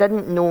he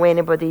didn't know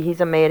anybody. He's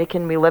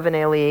American, we live in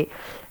LA.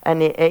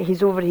 And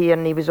he's over here,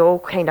 and he was all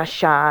kind of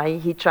shy.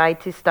 He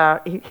tried to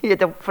start, he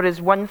had for his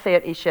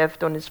 1:30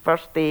 shift on his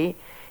first day,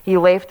 he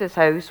left his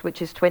house,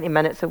 which is 20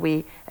 minutes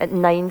away, at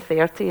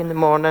 9:30 in the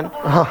morning,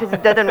 because he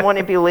didn't want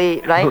to be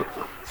late, right?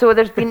 So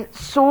there's been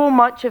so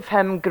much of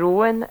him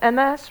growing in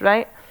this,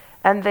 right?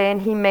 And then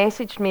he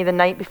messaged me the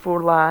night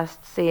before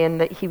last saying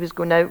that he was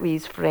going out with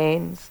his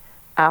friends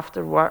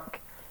after work.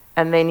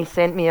 And then he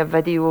sent me a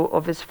video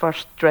of his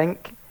first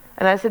drink.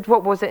 And I said,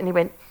 what was it? And he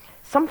went,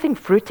 something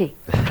fruity.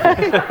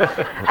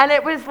 And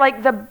it was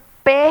like the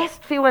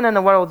best feeling in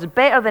the world. It's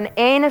better than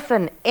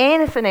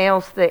anything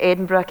else that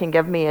Edinburgh can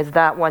give me is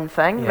that one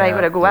thing, right?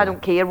 Where I go, I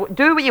don't care.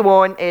 Do what you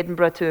want,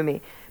 Edinburgh, to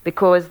me.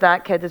 Because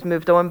that kid has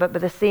moved on. But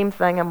with the same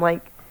thing, I'm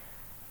like,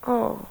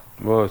 oh,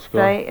 well, it's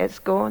gone. Right, it's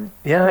gone.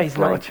 Yeah, it's he's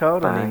not a like,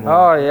 child bang. anymore.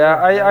 Oh, yeah.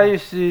 I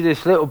used to do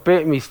this little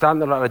bit of me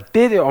standing like, I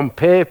did it on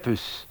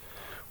purpose.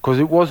 Because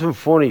it wasn't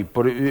funny,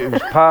 but it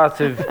was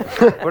part of,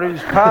 but it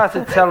was part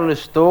of telling a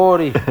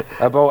story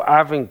about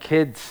having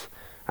kids.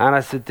 And I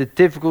said the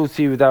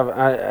difficulty with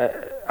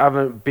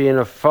being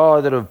a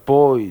father of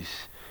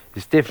boys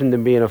is different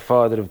than being a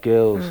father of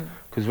girls.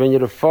 Because when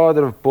you're a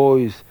father of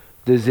boys,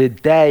 there's a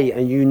day,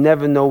 and you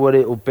never know what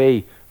it'll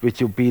be,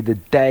 which will be the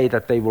day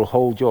that they will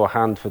hold your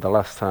hand for the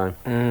last time.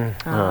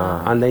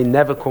 And they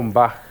never come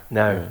back.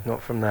 No,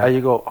 not from that. And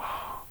you go,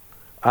 oh.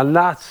 And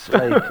that's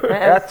like,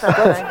 that's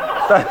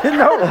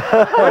no,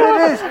 but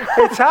it is.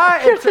 It's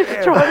hard.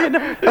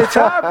 It's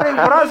heartbreaking.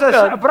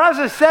 But as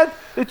I said,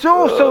 it's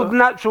also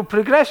natural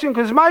progression,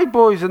 because my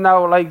boys are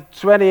now like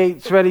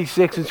 28,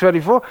 26 and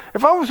 24.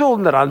 If I was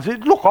holding their hands,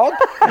 it'd look odd.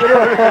 You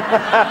know?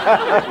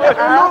 It's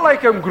not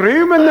like I'm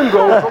grooming them,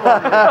 go, come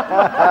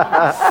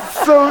on.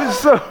 So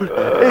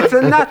it's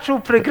a natural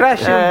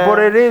progression, but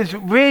it is,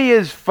 we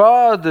as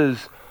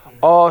fathers,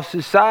 our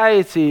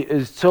society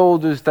has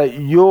told us that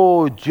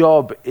your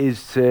job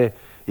is to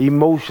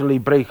emotionally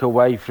break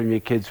away from your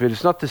kids, but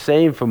it's not the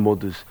same for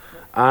mothers.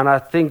 And I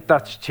think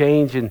that's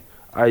changing.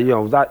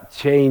 That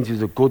change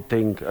is a good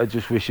thing. I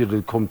just wish it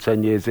had come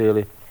 10 years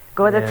earlier.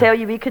 God, I tell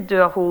you, we could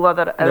do a whole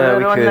other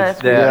hour on this.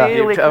 Yeah.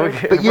 Really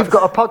could. But you've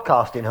got a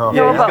podcast in half.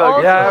 No, but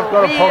also I've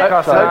got a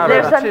podcast.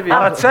 And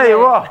I tell you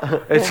what,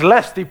 it's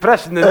less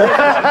depressing than this.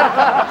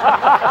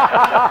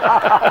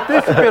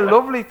 This has been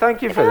lovely.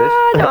 Thank you for this.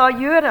 No,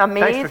 you're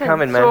amazing. Thanks for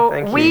coming, man. So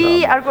Thank you.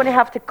 we are going to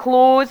have to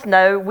close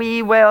now.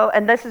 We will,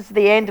 and this is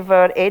the end of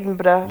our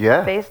Edinburgh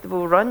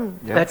Festival run.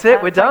 Yeah. That's it.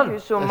 We're done.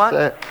 Thank you so That's much.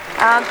 it.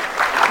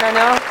 I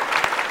know.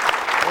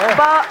 Yeah.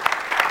 But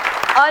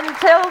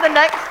until the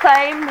next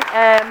time,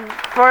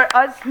 for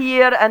us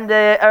here and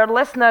our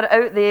listener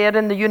out there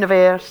in the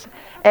universe,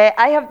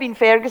 I have been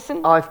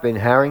Ferguson. I've been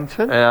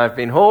Harrington. And I've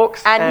been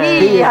Hawkes. And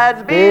he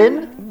has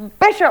been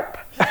Bishop.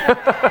 Thank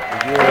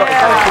you,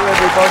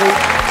 everybody.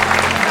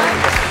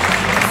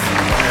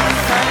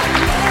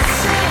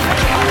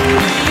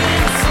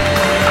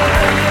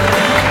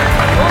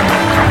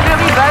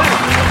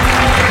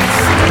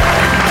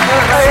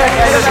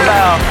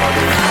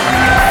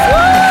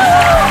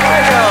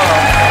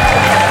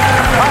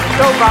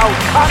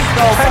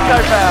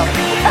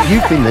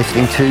 You've been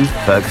listening to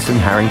Ferguson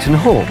Harrington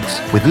Hawkes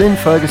with Lynn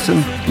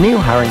Ferguson, Neil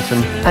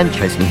Harrington and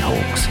Chesney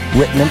Hawkes.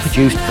 Written and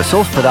produced for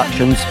Source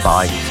Productions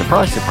by,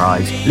 surprise,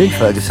 surprise, Lynn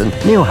Ferguson,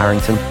 Neil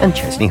Harrington and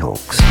Chesney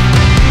Hawkes.